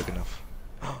wasn't quick enough.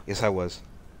 Yes, I was.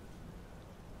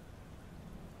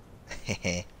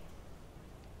 Heh.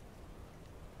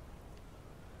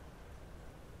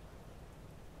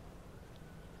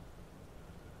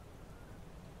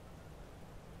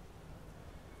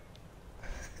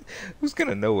 Who's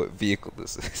gonna know what vehicle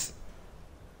this is?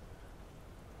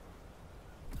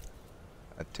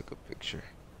 I took a picture.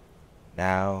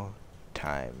 Now,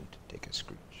 time to take a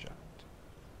screenshot.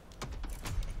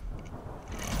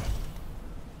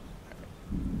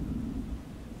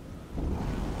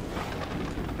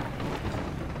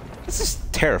 This is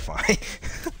terrifying.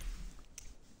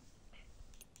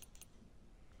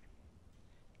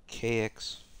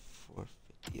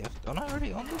 KX450F. Don't I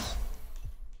already own this?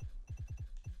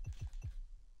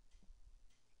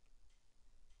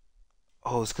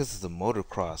 Oh, it's because it's a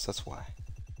motocross. That's why.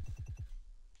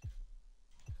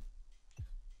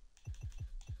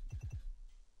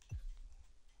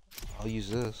 I'll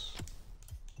use this.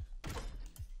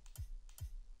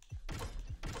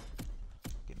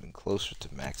 Getting closer to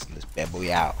maxing this bad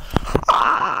boy out.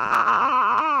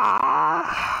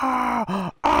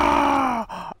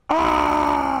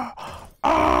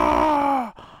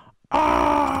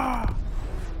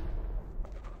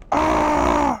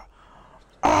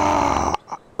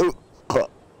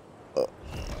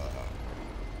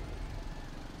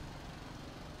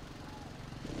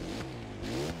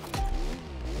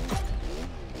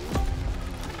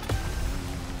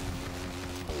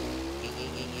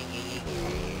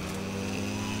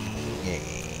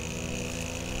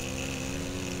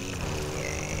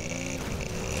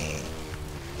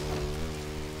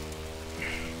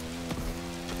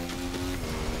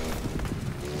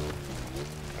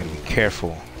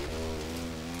 careful.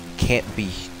 Can't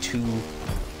be too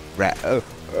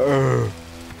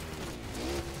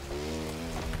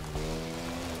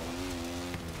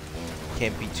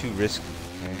can't be too risky.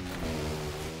 Okay.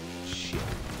 Shit.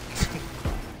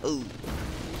 Ooh.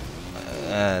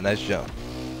 Nice jump.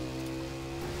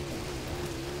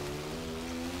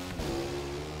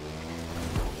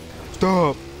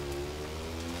 Stop.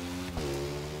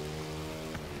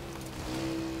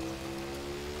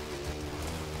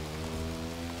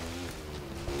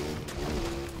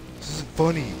 This is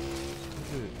funny.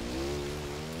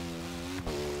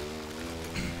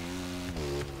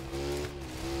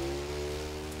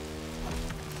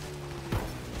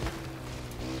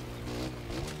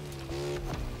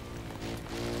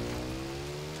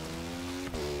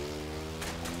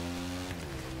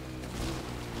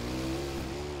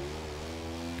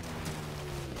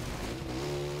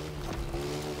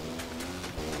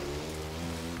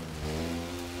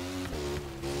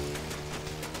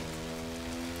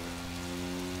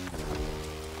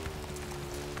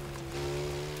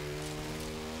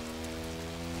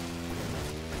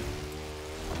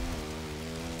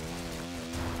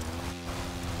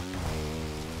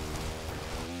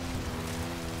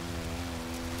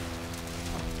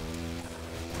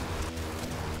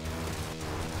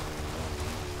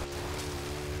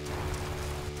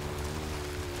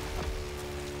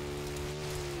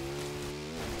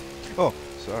 Oh,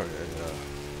 sorry, I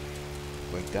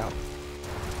blinked out.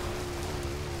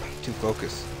 Too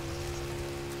focused.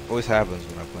 Always happens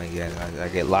when I'm playing again. I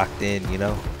get locked in, you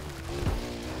know?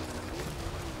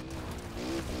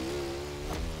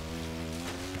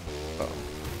 Oh.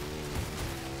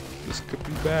 This could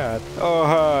be bad. Oh,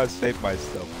 I saved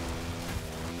myself.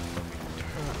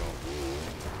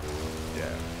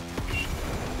 Yeah.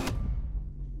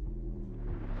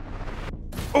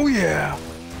 Oh, yeah!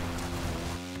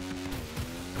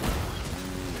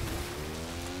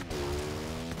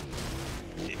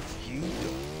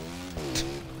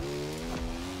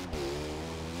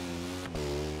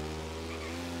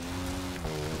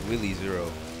 Really zero.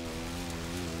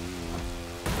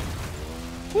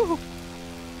 Woo!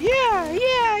 Yeah,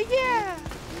 yeah, yeah!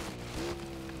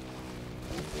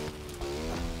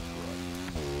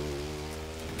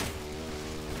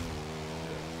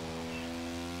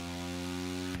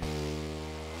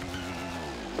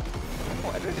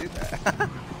 Why did I do that? That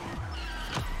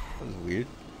was weird.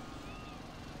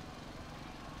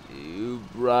 You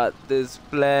brought this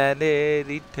planet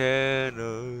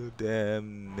eternal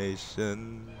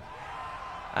damnation.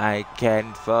 I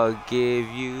can't forgive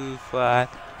you for. I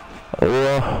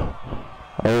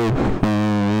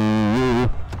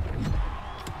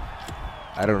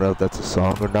don't know if that's a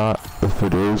song or not. If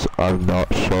it is, I'm not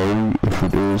sorry. If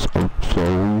it is, I'm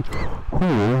sorry.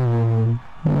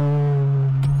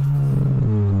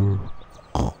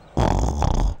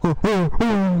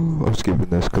 I'm skipping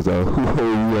this because I all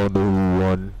know who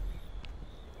won.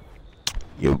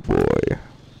 Your boy.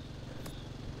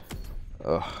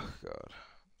 Oh god.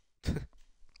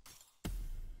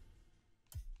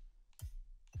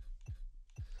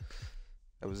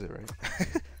 That was it, right?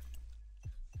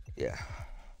 Yeah.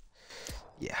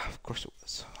 Yeah, of course it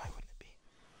was. Why wouldn't it be?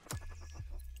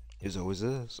 It always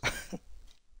is.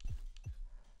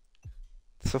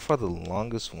 So far, the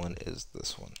longest one is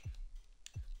this one.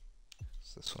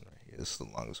 It's this one right here. This is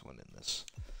the longest one in this.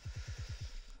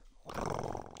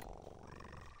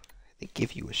 They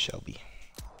give you a Shelby,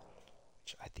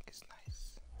 which I think is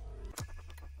nice.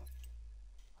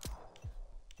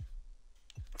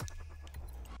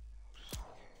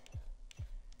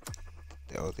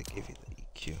 Oh, they give you the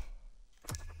EQ.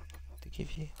 They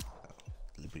give you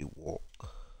Liberty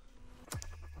Walk.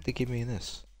 What they give me in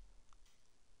this?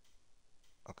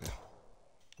 Okay.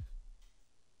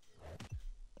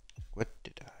 What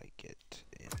did I get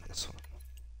in this one?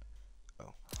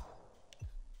 Oh.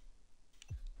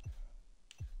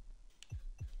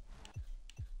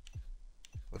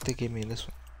 What they gave me in this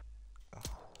one? Oh.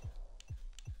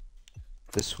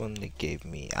 This one they gave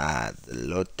me the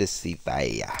Lotus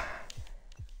Evija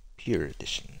Pure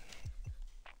Edition.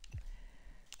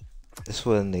 This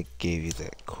one they gave you the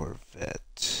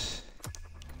Corvette.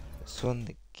 This one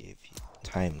they gave you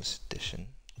Timeless Edition.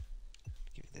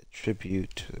 Give you that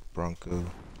tribute to the Bronco,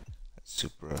 that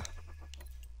Supra.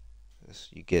 This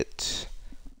you get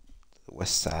the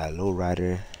West Side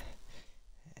Lowrider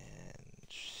and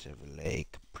Chevrolet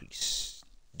Caprice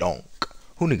Donk.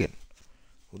 Hoonigan.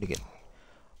 Hoonigan.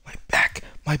 My back,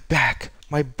 my back,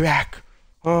 my back.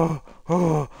 Oh,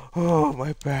 oh, oh,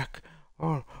 my back.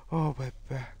 Oh, oh, my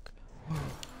back. Oh,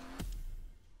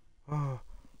 oh,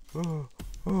 oh,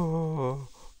 oh,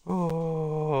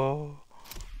 oh,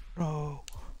 no.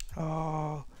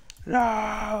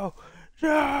 No!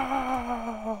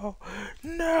 No!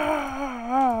 No!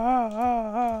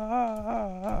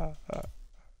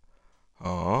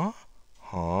 Huh?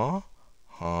 Huh?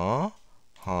 Huh?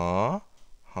 Huh?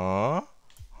 Huh?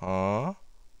 Huh?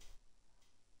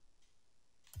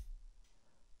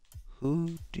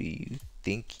 Who do you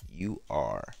think you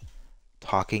are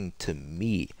talking to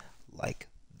me like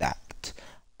that?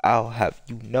 I'll have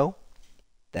you know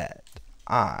that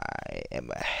I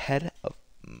am ahead of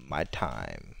my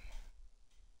time.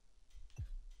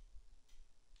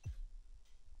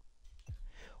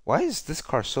 Why is this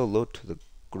car so low to the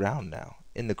ground now?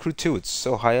 In the Crew 2, it's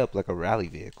so high up like a rally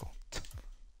vehicle.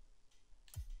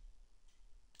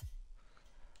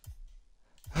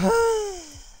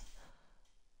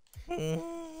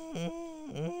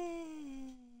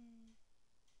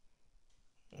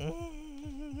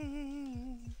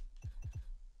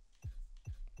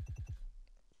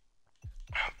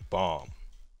 Bomb.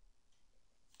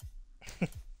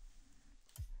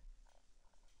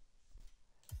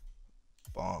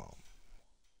 Bomb.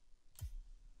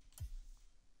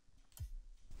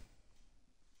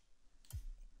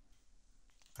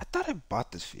 I thought I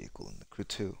bought this vehicle in the Crew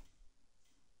 2.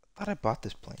 I thought I bought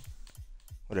this plane.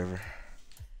 Whatever.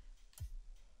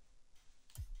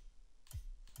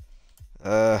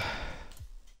 Uh,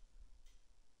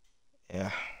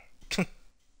 yeah.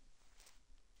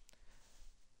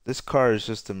 This car is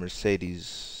just a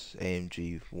Mercedes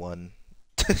AMG 1.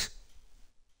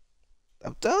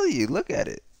 I'm telling you, look at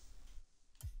it.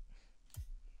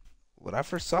 When I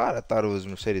first saw it, I thought it was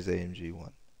Mercedes AMG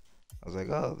 1. I was like,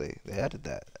 oh, they added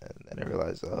that. And then I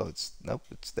realized, oh, nope,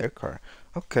 it's their car.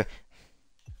 Okay.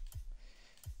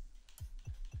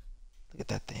 Look at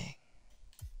that thing.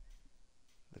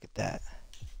 Look at that.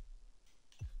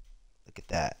 Look at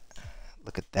that.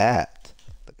 Look at that.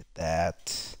 Look at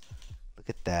that. Look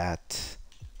at that.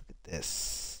 Look at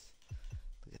this.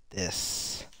 Look at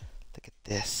this. Look at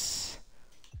this.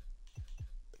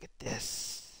 Look at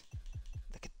this.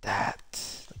 Look at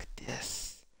that. Look at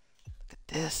this. Look at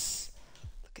this.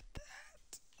 Look at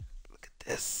that. Look at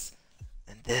this.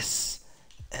 And this.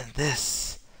 And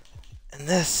this. And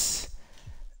this.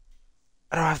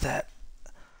 I don't have that.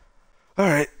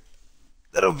 Alright.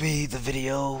 That'll be the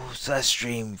video /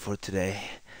 stream for today.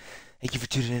 Thank you for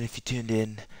tuning in. If you tuned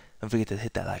in, don't forget to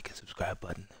hit that like and subscribe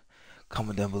button.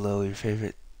 Comment down below your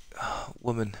favorite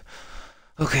woman.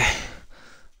 Okay.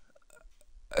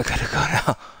 I gotta go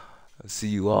now. I'll see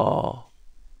you all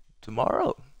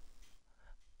tomorrow.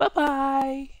 Bye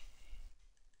bye.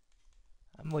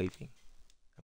 I'm waving.